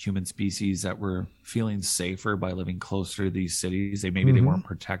other human species that were feeling safer by living closer to these cities. They weren't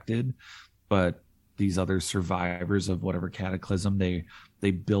protected, but these other survivors of whatever cataclysm,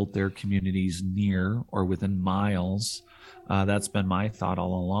 they built their communities near or within miles. That's been my thought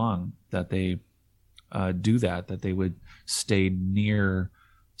all along, that they do that they would stay near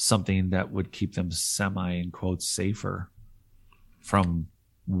something that would keep them semi, in quotes, safer from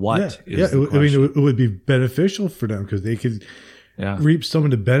what is the question. It would be beneficial for them because they could reap some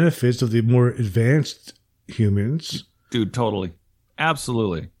of the benefits of the more advanced humans. Dude, totally.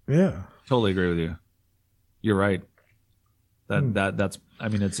 Absolutely. Yeah. Totally agree with you. You're right. That's I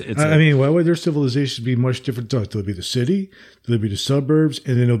mean, it's why would their civilization be much different to us? There'll be the city, there'll be the suburbs,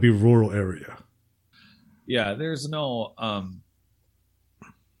 and then there'll be rural area. Yeah, there's no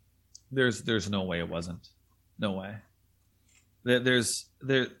there's no way it wasn't. No way. There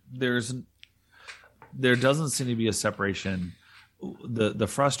doesn't seem to be a separation. The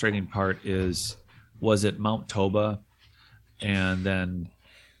frustrating part is, was it Mount Toba, and then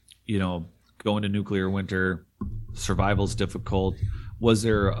going to nuclear winter, survival's difficult? Was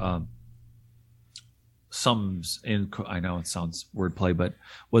there I know it sounds wordplay, but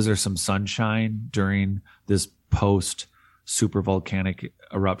was there some sunshine during this post super volcanic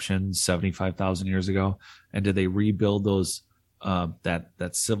eruption 75,000 years ago? And did they rebuild those that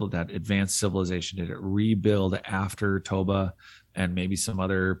advanced civilization? Did it rebuild after Toba and maybe some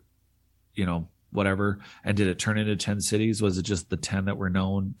other whatever? And did it turn into 10 cities? Was it just the 10 that were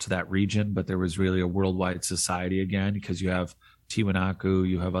known to that region, but there was really a worldwide society again? Because you have Tiwanaku,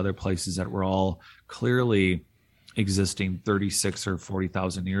 you have other places that were all clearly existing 36 or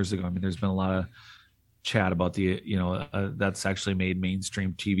 40,000 years ago. I mean, there's been a lot of chat about that's actually made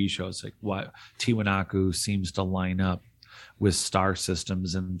mainstream TV shows, like what Tiwanaku seems to line up with star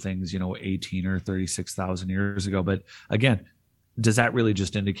systems and things, 18 or 36,000 years ago. But again, does that really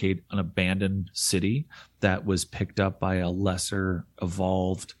just indicate an abandoned city that was picked up by a lesser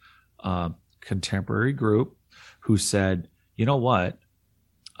evolved contemporary group who said, you know what,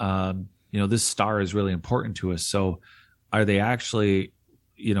 this star is really important to us? So are they actually,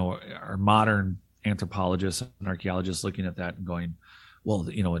 are modern anthropologists and archaeologists looking at that and going, well,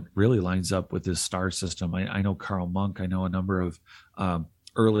 it really lines up with this star system? I know Carl Monk. I know a number of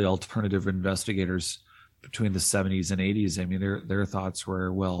early alternative investigators between the 70s and 80s. I mean, their thoughts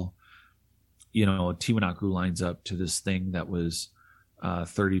were, well, Tiwanaku lines up to this thing that was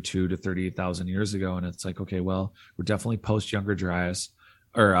 32 to 38,000 years ago. And it's like, okay, well, we're definitely post Younger Dryas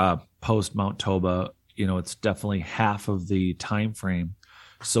or post Mount Toba. It's definitely half of the time frame.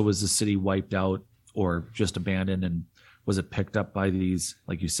 So was the city wiped out or just abandoned? And was it picked up by these,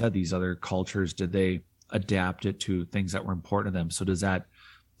 like you said, these other cultures? Did they adapt it to things that were important to them? So does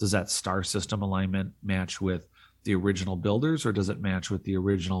does that star system alignment match with the original builders, or does it match with the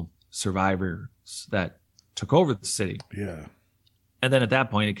original survivors that took over the city? Yeah. And then at that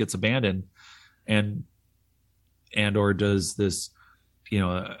point it gets abandoned, and or does this,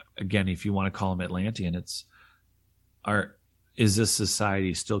 again, if you want to call them Atlantean, is this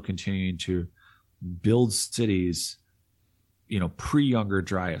society still continuing to build cities, pre-Younger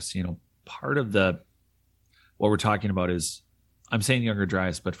Dryas? Part of what we're talking about is, I'm saying Younger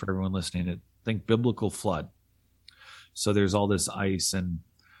Dryas, but for everyone listening, think biblical flood. So there's all this ice and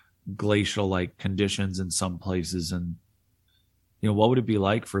glacial-like conditions in some places. And, what would it be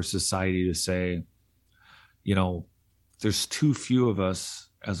like for society to say, there's too few of us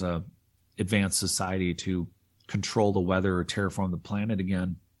as a advanced society to control the weather or terraform the planet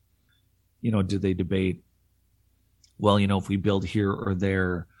again? Did they debate, well, if we build here or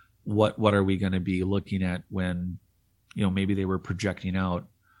there, what are we going to be looking at when, maybe they were projecting out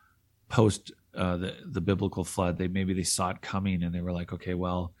post the biblical flood? Maybe they saw it coming and they were like, okay,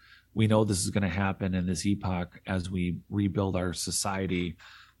 well, we know this is going to happen in this epoch as we rebuild our society.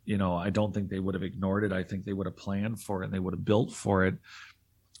 I don't think they would have ignored it. I think they would have planned for it and they would have built for it.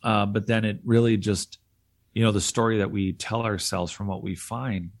 But then it really just, the story that we tell ourselves from what we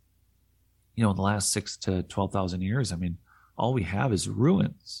find, in the last 6,000 to 12,000 years, all we have is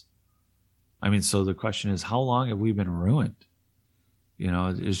ruins. So the question is, how long have we been ruined?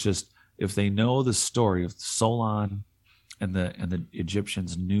 It's just, if they know the story of Solon and the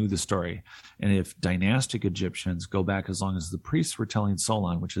Egyptians knew the story, and if dynastic Egyptians go back as long as the priests were telling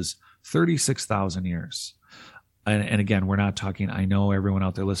Solon, which is 36,000 years. And again, we're not talking, I know everyone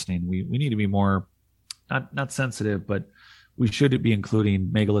out there listening, we need to be more, not sensitive, but we should be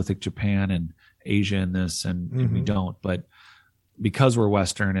including megalithic Japan and Asia in this, and we don't. But because we're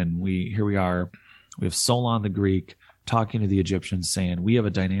Western, and here we are, we have Solon the Greek talking to the Egyptians saying, we have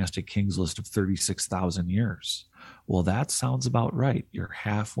a dynastic kings list of 36,000 years. Well, that sounds about right. You're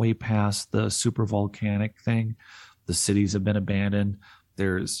halfway past the super volcanic thing. The cities have been abandoned.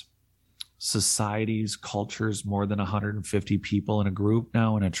 There's societies, cultures, more than 150 people in a group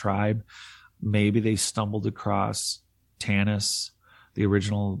now, in a tribe. Maybe they stumbled across Tanis, the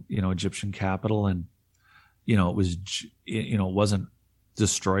original, Egyptian capital, and, it wasn't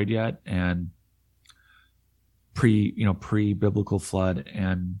destroyed yet, and pre-biblical flood.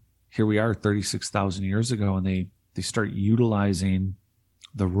 And here we are 36,000 years ago, and they start utilizing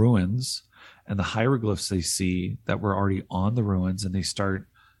the ruins and the hieroglyphs they see that were already on the ruins, and they start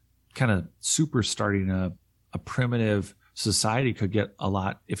kind of starting a primitive society. Could get a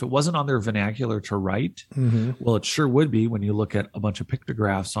lot, if it wasn't on their vernacular to write, well, it sure would be when you look at a bunch of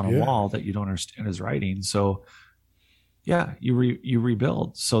pictographs on a wall that you don't understand is writing. So yeah, you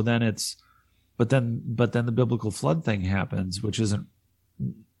rebuild. So then but then the biblical flood thing happens, which isn't,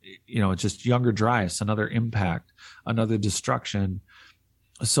 it's just Younger Dryas, another impact, another destruction.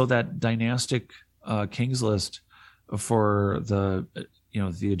 So that dynastic kings list for the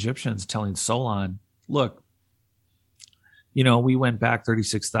Egyptians telling Solon, look, we went back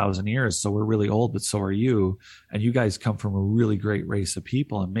 36,000 years, so we're really old, but so are you. And you guys come from a really great race of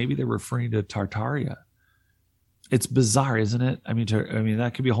people. And maybe they're referring to Tartaria. It's bizarre, isn't it?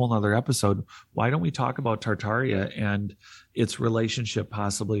 That could be a whole nother episode. Why don't we talk about Tartaria and its relationship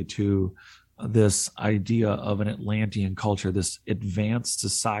possibly to this idea of an Atlantean culture, this advanced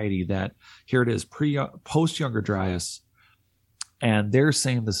society that, here it is, post Younger Dryas, and they're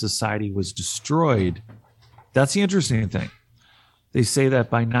saying the society was destroyed. That's the interesting thing. They say that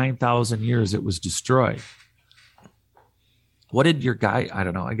by 9,000 years it was destroyed. What did your guy, I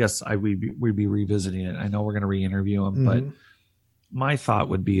don't know, I guess we'd be revisiting it. I know we're going to re-interview him, but my thought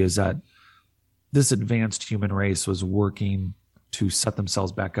would be is that this advanced human race was working to set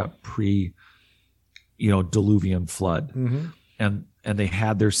themselves back up pre-Diluvian flood. And they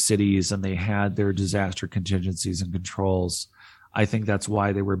had their cities and they had their disaster contingencies and controls. I think that's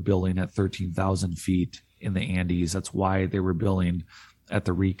why they were building at 13,000 feet in the Andes. That's why they were building at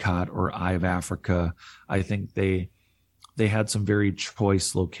the Ricat or Eye of Africa. I think they had some very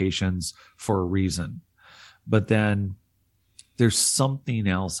choice locations for a reason. But then there's something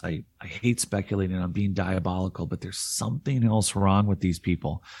else. I hate speculating on being diabolical, but there's something else wrong with these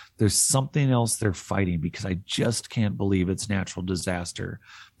people. There's something else they're fighting, because I just can't believe it's natural disaster.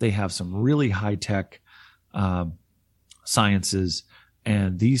 They have some really high-tech sciences,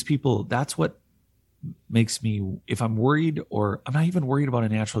 and these people, that's what makes me, if I'm worried, or I'm not even worried about a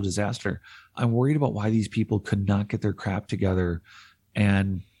natural disaster, I'm worried about why these people could not get their crap together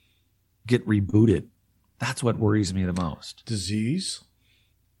and get rebooted. That's what worries me the most. Disease?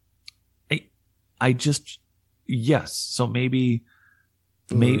 I just, yes. So maybe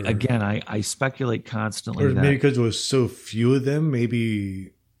Again, I speculate constantly or that maybe because there was so few of them,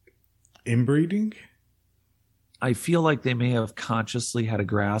 maybe inbreeding. I feel like they may have consciously had a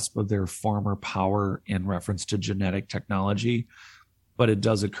grasp of their former power in reference to genetic technology, but it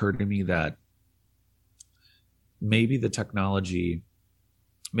does occur to me that maybe the technology,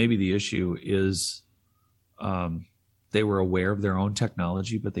 maybe the issue is they were aware of their own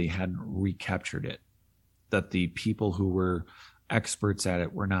technology, but they hadn't recaptured it, that the people who were experts at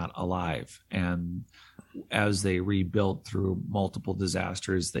it were not alive. And as they rebuilt through multiple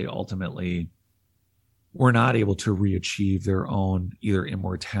disasters, they ultimately were not able to reachieve their own either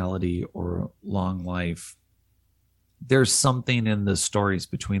immortality or long life. There's something in the stories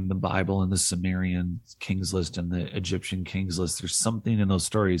between the Bible and the Sumerian King's List and the Egyptian King's List. There's something in those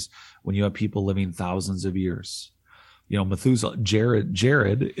stories when you have people living thousands of years. You know, Methuselah,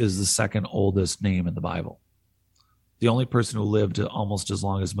 Jared is the second oldest name in the Bible. The only person who lived almost as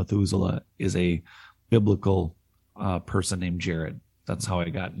long as Methuselah is a biblical person named Jared. That's how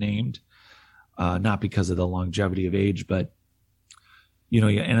it got named. Not because of the longevity of age, but, you know,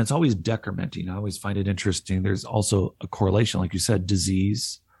 and it's always decrementing. I always find it interesting. There's also a correlation, like you said,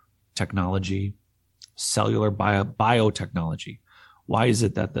 disease, technology, cellular biotechnology. Why is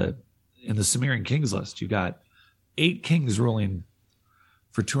it that in the Sumerian King's List, you got 8 kings ruling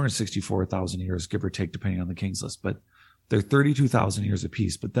for 264,000 years, give or take, depending on the King's List, but they're 32,000 years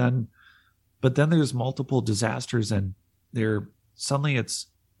apiece. But then there's multiple disasters, and suddenly it's,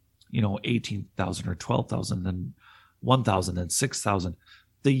 you know, 18,000 or 12,000, then 1,000, then 6,000.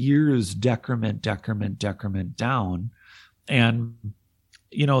 The years decrement down. And,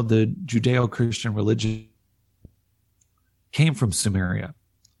 you know, the Judeo-Christian religion came from Sumeria.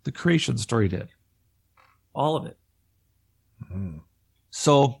 The creation story did. All of it. Mm-hmm.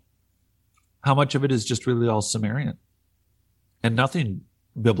 So how much of it is just really all Sumerian and nothing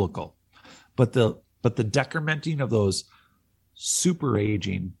biblical? But the decrementing of those super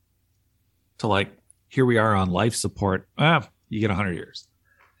aging to, like, here we are on life support. You get 100 years.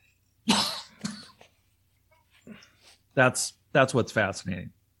 That's what's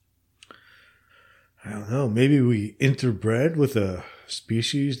fascinating. I don't know. Maybe we interbred with a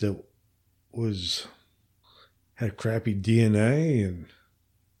species that had crappy DNA, and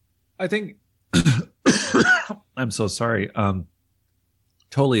I think I'm so sorry.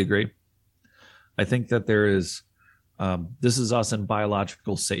 Totally agree. I think that there is. This is us in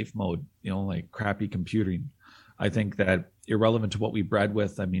biological safe mode, you know, like crappy computing. I think that irrelevant to what we bred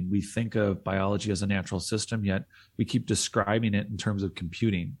with, I mean, we think of biology as a natural system, yet we keep describing it in terms of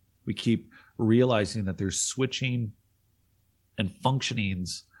computing. We keep realizing that there's switching and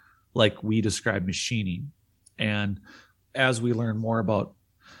functionings like we describe machining. And as we learn more about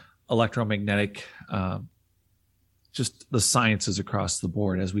electromagnetic, just the sciences across the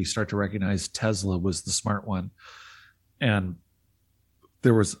board, as we start to recognize Tesla was the smart one. And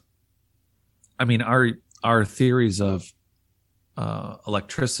there was, I mean, our theories of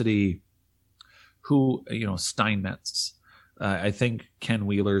electricity, Steinmetz, I think Ken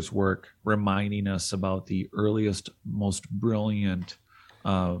Wheeler's work reminding us about the earliest, most brilliant,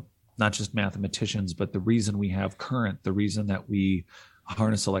 not just mathematicians, but the reason we have current, the reason that we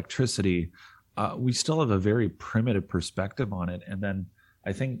harness electricity, we still have a very primitive perspective on it. And then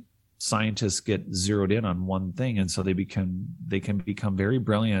I think scientists get zeroed in on one thing, and so they can become very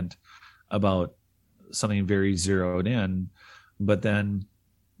brilliant about something very zeroed in, but then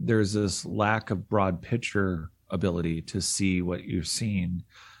there's this lack of broad picture ability to see what you're seeing.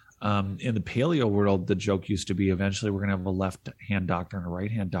 In the paleo world, the joke used to be eventually we're going to have a left hand doctor and a right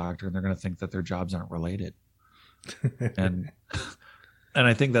hand doctor, and they're going to think that their jobs aren't related. and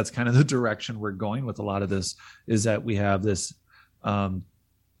I think that's kind of the direction we're going with a lot of this, is that we have this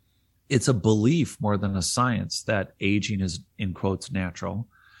it's a belief more than a science that aging is, in quotes, natural.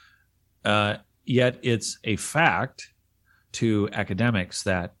 Yet it's a fact to academics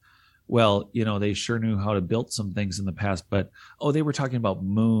that, well, you know, they sure knew how to build some things in the past, but, they were talking about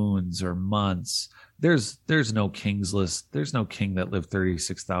moons or months. There's no King's List. There's no king that lived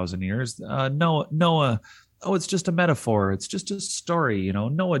 36,000 years. Noah, it's just a metaphor. It's just a story. You know,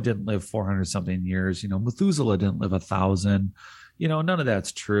 Noah didn't live 400 something years. You know, Methuselah didn't live 1,000. You know, none of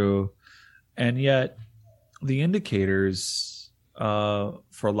that's true. And yet the indicators for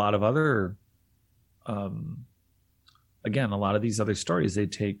a lot of other, again, a lot of these other stories, they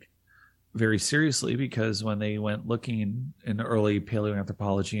take very seriously, because when they went looking in early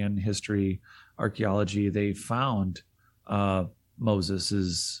paleoanthropology and history, archaeology, they found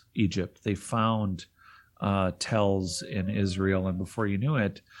Moses's Egypt. They found Tel's in Israel. And before you knew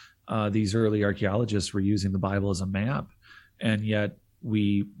it, these early archaeologists were using the Bible as a map. And yet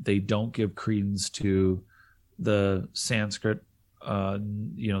they don't give credence to the Sanskrit,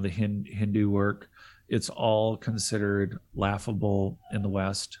 the Hindu work. It's all considered laughable in the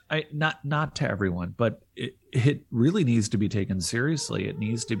West. Not to everyone, but it really needs to be taken seriously. It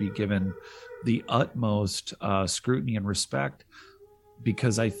needs to be given the utmost scrutiny and respect,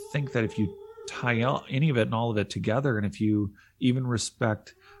 because I think that if you tie any of it and all of it together, and if you even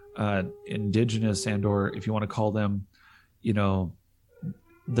respect indigenous, and or if you want to call them,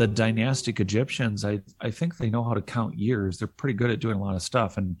 the dynastic Egyptians, I think they know how to count years. They're pretty good at doing a lot of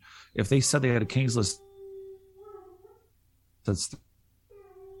stuff. And if they said they had a king's list that's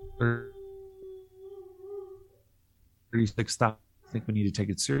 36,000, I think we need to take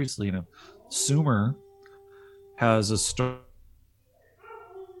it seriously. Sumer has a story.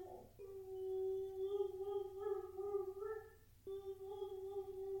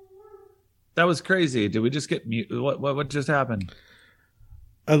 That was crazy. Did we just get mute? What just happened?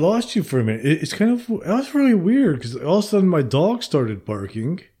 I lost you for a minute. That was really weird, because all of a sudden my dog started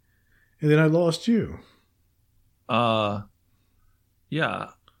barking, and then I lost you. Yeah,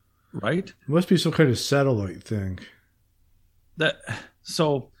 right? It must be some kind of satellite thing.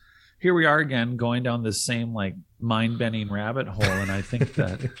 So here we are again, going down this same mind-bending rabbit hole, and I think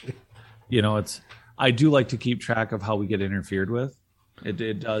that I do like to keep track of how we get interfered with. It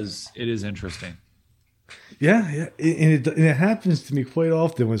is interesting. Yeah, and it happens to me quite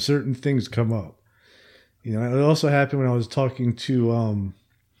often when certain things come up. It also happened when I was talking to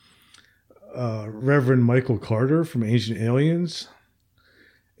Reverend Michael Carter from Ancient Aliens.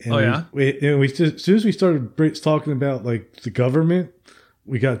 And as soon as we started talking about the government,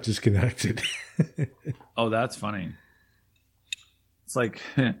 we got disconnected. Oh, that's funny. It's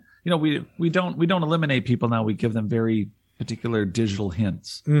we don't eliminate people now. We give them very particular digital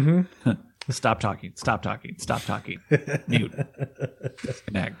hints. Mm-hmm. Stop talking. Stop talking. Stop talking. Mute.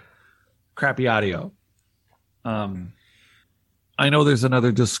 Disconnect. Crappy audio. I know there's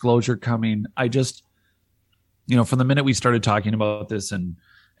another disclosure coming. I just, from the minute we started talking about this and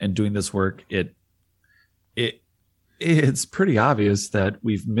doing this work, it's pretty obvious that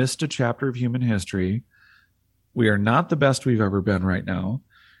we've missed a chapter of human history. We are not the best we've ever been right now.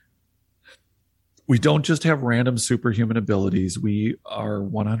 We don't just have random superhuman abilities. We are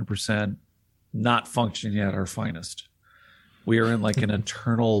 100% not functioning at our finest. We are in an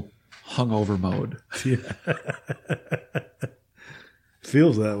eternal hungover mode. Yeah.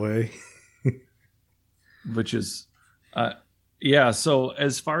 Feels that way. Which is, so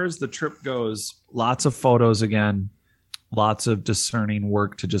as far as the trip goes, lots of photos again, lots of discerning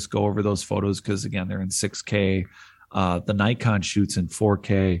work to just go over those photos, because again, they're in 6K. The Nikon shoots in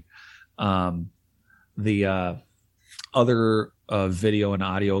 4K. The other video and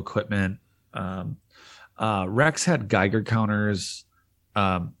audio equipment, Rex had Geiger counters,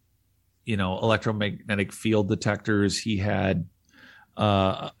 electromagnetic field detectors. He had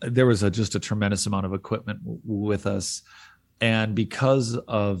there was just a tremendous amount of equipment with us, and because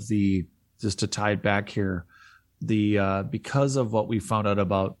of just to tie it back here, because of what we found out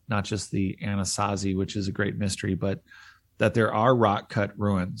about not just the Anasazi, which is a great mystery, but that there are rock cut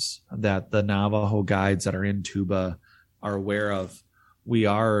ruins that the Navajo guides that are in Tuba are aware of. We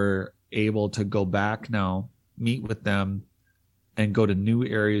are able to go back now, meet with them, and go to new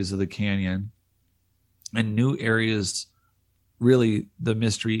areas of the canyon. And new areas, really, the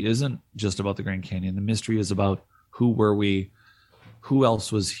mystery isn't just about the Grand Canyon. The mystery is about who were we, who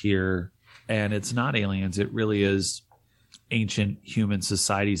else was here. And it's not aliens. It really is ancient human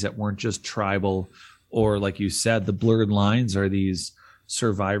societies that weren't just tribal, or like you said, the blurred lines are these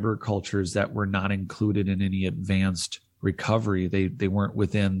survivor cultures that were not included in any advanced recovery. They weren't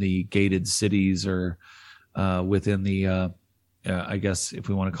within the gated cities or within the I guess if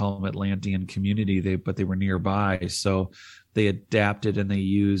we want to call them Atlantean community, but they were nearby. So they adapted and they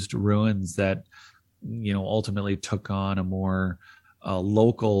used ruins that ultimately took on a more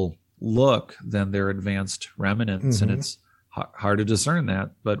local look than their advanced remnants. Mm-hmm. And it's hard to discern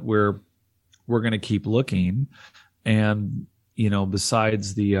that, but we're going to keep looking. And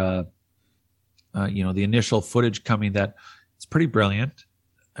besides the the initial footage coming, that it's pretty brilliant.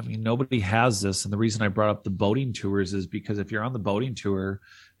 I mean, nobody has this. And the reason I brought up the boating tours is because if you're on the boating tour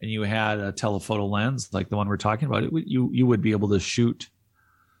and you had a telephoto lens like the one we're talking about, you would be able to shoot.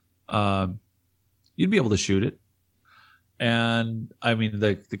 You'd be able to shoot it. And I mean,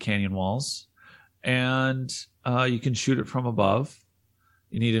 the canyon walls. And you can shoot it from above.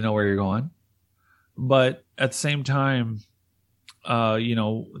 You need to know where you're going. But at the same time,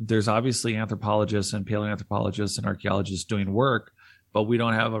 there's obviously anthropologists and paleoanthropologists and archaeologists doing work, but we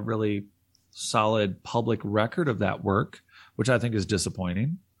don't have a really solid public record of that work. which I think is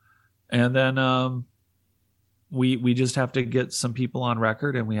disappointing. And then we just have to get some people on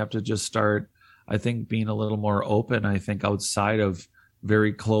record, and we have to just start, I think, being a little more open, I think, outside of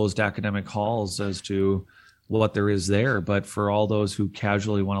very closed academic halls as to what there is there. But for all those who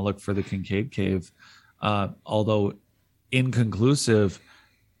casually want to look for the Kincaid Cave, although inconclusive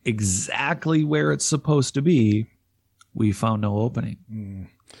exactly where it's supposed to be, we found no opening.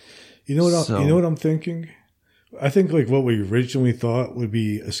 You know what I'm thinking? I think like what we originally thought would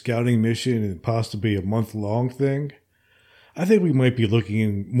be a scouting mission and possibly a month-long thing. I think we might be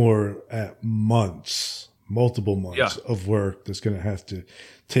looking more at multiple months of work that's going to have to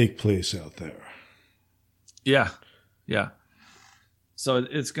take place out there. Yeah. So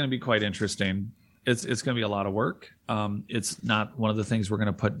it's going to be quite interesting. It's going to be a lot of work. It's not one of the things we're going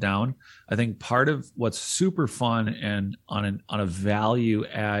to put down. I think part of what's super fun and on a value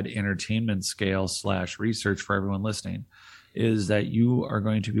add entertainment scale / research for everyone listening is that you are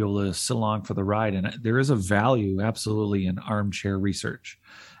going to be able to sit along for the ride. And there is a value absolutely in armchair research,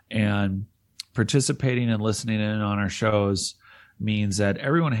 and participating and listening in on our shows means that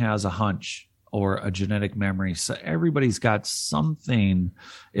everyone has a hunch or a genetic memory. So everybody's got something.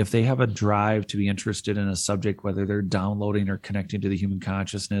 If they have a drive to be interested in a subject, whether they're downloading or connecting to the human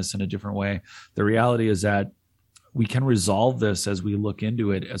consciousness in a different way, the reality is that we can resolve this as we look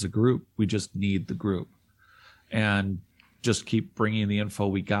into it as a group. We just need the group and just keep bringing the info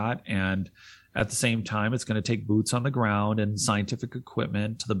we got. And at the same time, it's going to take boots on the ground and scientific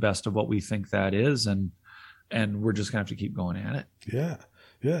equipment to the best of what we think that is. And we're just going to have to keep going at it. Yeah.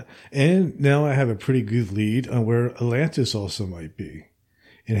 Yeah. And now I have a pretty good lead on where Atlantis also might be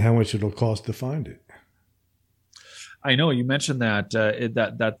and how much it'll cost to find it. I know you mentioned that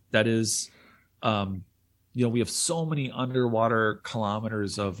that is, we have so many underwater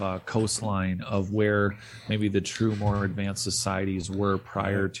kilometers of coastline of where maybe the true more advanced societies were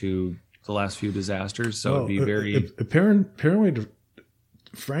prior to the last few disasters. So it'd be very apparently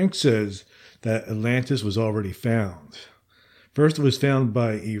Frank says that Atlantis was already found. First, it was found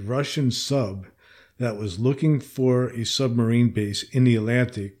by a Russian sub that was looking for a submarine base in the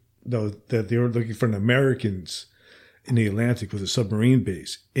Atlantic, that they were looking for Americans in the Atlantic with a submarine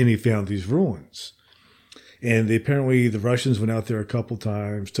base, and he found these ruins. And apparently the Russians went out there a couple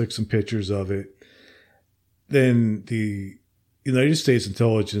times, took some pictures of it. Then the United States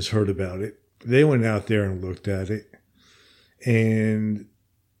intelligence heard about it. They went out there and looked at it. And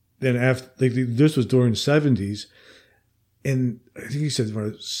then after, this was during the 70s, and I think he said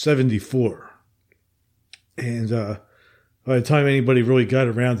around 74. And by the time anybody really got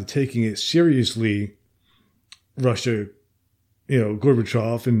around to taking it seriously, Russia,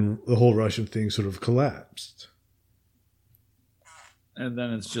 Gorbachev and the whole Russian thing sort of collapsed. And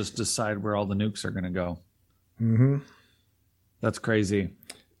then it's just decide where all the nukes are going to go. Mm-hmm. That's crazy.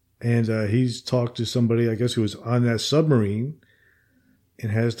 And he's talked to somebody, I guess, who was on that submarine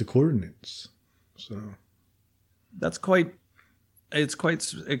and has the coordinates. So it's quite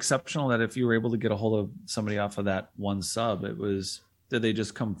exceptional that if you were able to get a hold of somebody off of that one sub, did they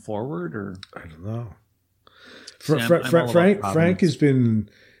just come forward, or? I don't know. Frank has been,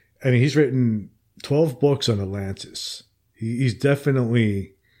 he's written 12 books on Atlantis. He's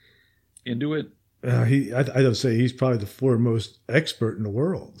definitely into it. I'd say he's probably the foremost expert in the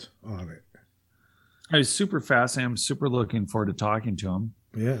world on it. He's super fascinating. I'm super looking forward to talking to him.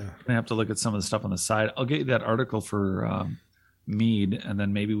 Yeah. I have to look at some of the stuff on the side. I'll get you that article for Mead, and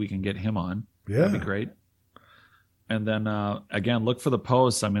then maybe we can get him on. Yeah. That'd be great. And then, again, look for the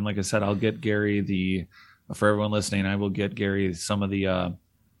posts. Like I said, I'll get Gary for everyone listening, I will get Gary some of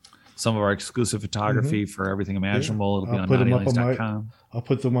our exclusive photography for Everything Imaginable. Yeah. It'll be on naughtyaliens.com. I'll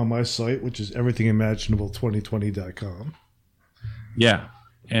put them on my site, which is everythingimaginable2020.com. Yeah.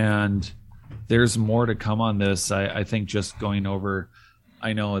 And there's more to come on this. I think just going over,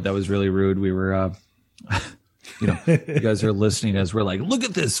 I know that was really rude. We were, you guys are listening as we're like, look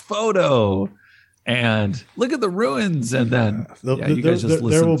at this photo and look at the ruins. And then you guys just listen.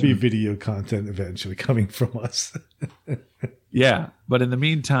 There will be video content eventually coming from us. Yeah. But in the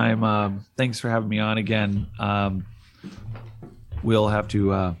meantime, thanks for having me on again. We'll have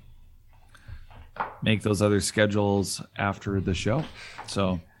to make those other schedules after the show.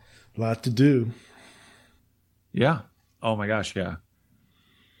 So a lot to do. Yeah. Oh my gosh. Yeah.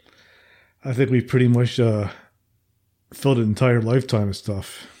 I think we pretty much filled an entire lifetime of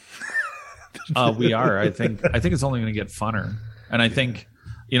stuff. We are. I think it's only going to get funner. And I think,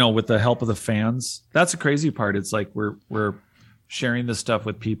 with the help of the fans, that's the crazy part. It's like we're sharing this stuff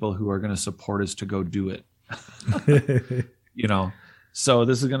with people who are going to support us to go do it. So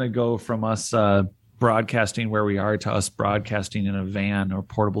this is going to go from us broadcasting where we are to us broadcasting in a van or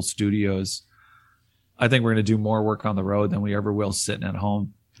portable studios, I think we're going to do more work on the road than we ever will sitting at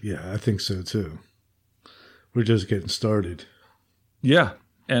home. Yeah, I think so too. We're just getting started. Yeah.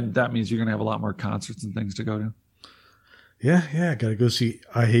 And that means you're going to have a lot more concerts and things to go to. Yeah. I got to go see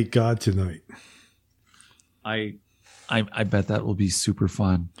I Hate God tonight. I bet that will be super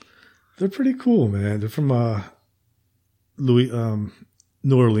fun. They're pretty cool, man. They're from New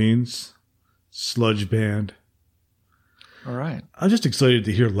Orleans, sludge band. All right. I'm just excited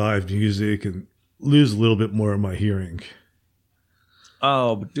to hear live music and lose a little bit more of my hearing.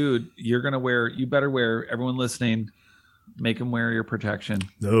 Oh, but dude, you better wear, everyone listening, make them wear your protection.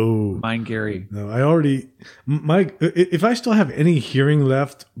 No. Mine, Gary. No, if I still have any hearing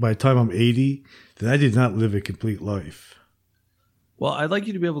left by the time I'm 80, then I did not live a complete life. Well, I'd like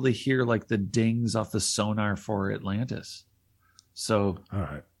you to be able to hear like the dings off the sonar for Atlantis. So, all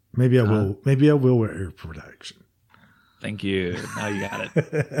right, maybe I will wear ear protection. Thank you. Now you got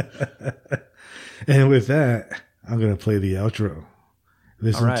it. And with that, I'm going to play the outro.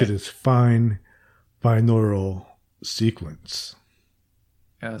 Listen to this fine binaural sequence.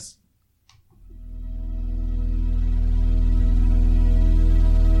 Yes.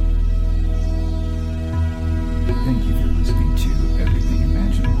 Thank you for listening to Everything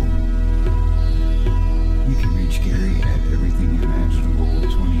Imaginable. You can reach Gary at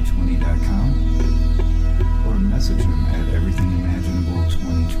everythingimaginable2020.com or message him at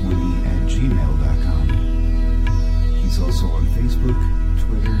everythingimaginable2020@gmail.com. He's also on Facebook,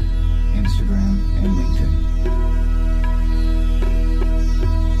 Twitter, Instagram, and LinkedIn.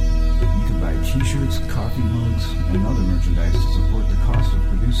 You can buy t-shirts, coffee mugs, and other merchandise to support the cost of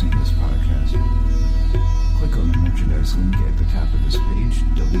producing this podcast. Click on the merchandise link at the top of this page,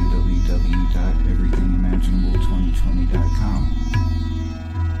 www.everythingimaginable2020.com.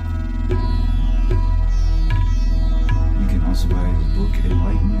 You can also buy the book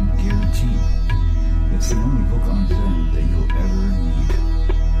Enlightenment Guaranteed. It's the only book on Zen that you'll ever need.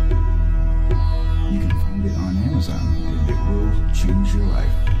 You can find it on Amazon, and it will change your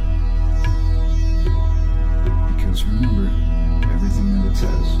life.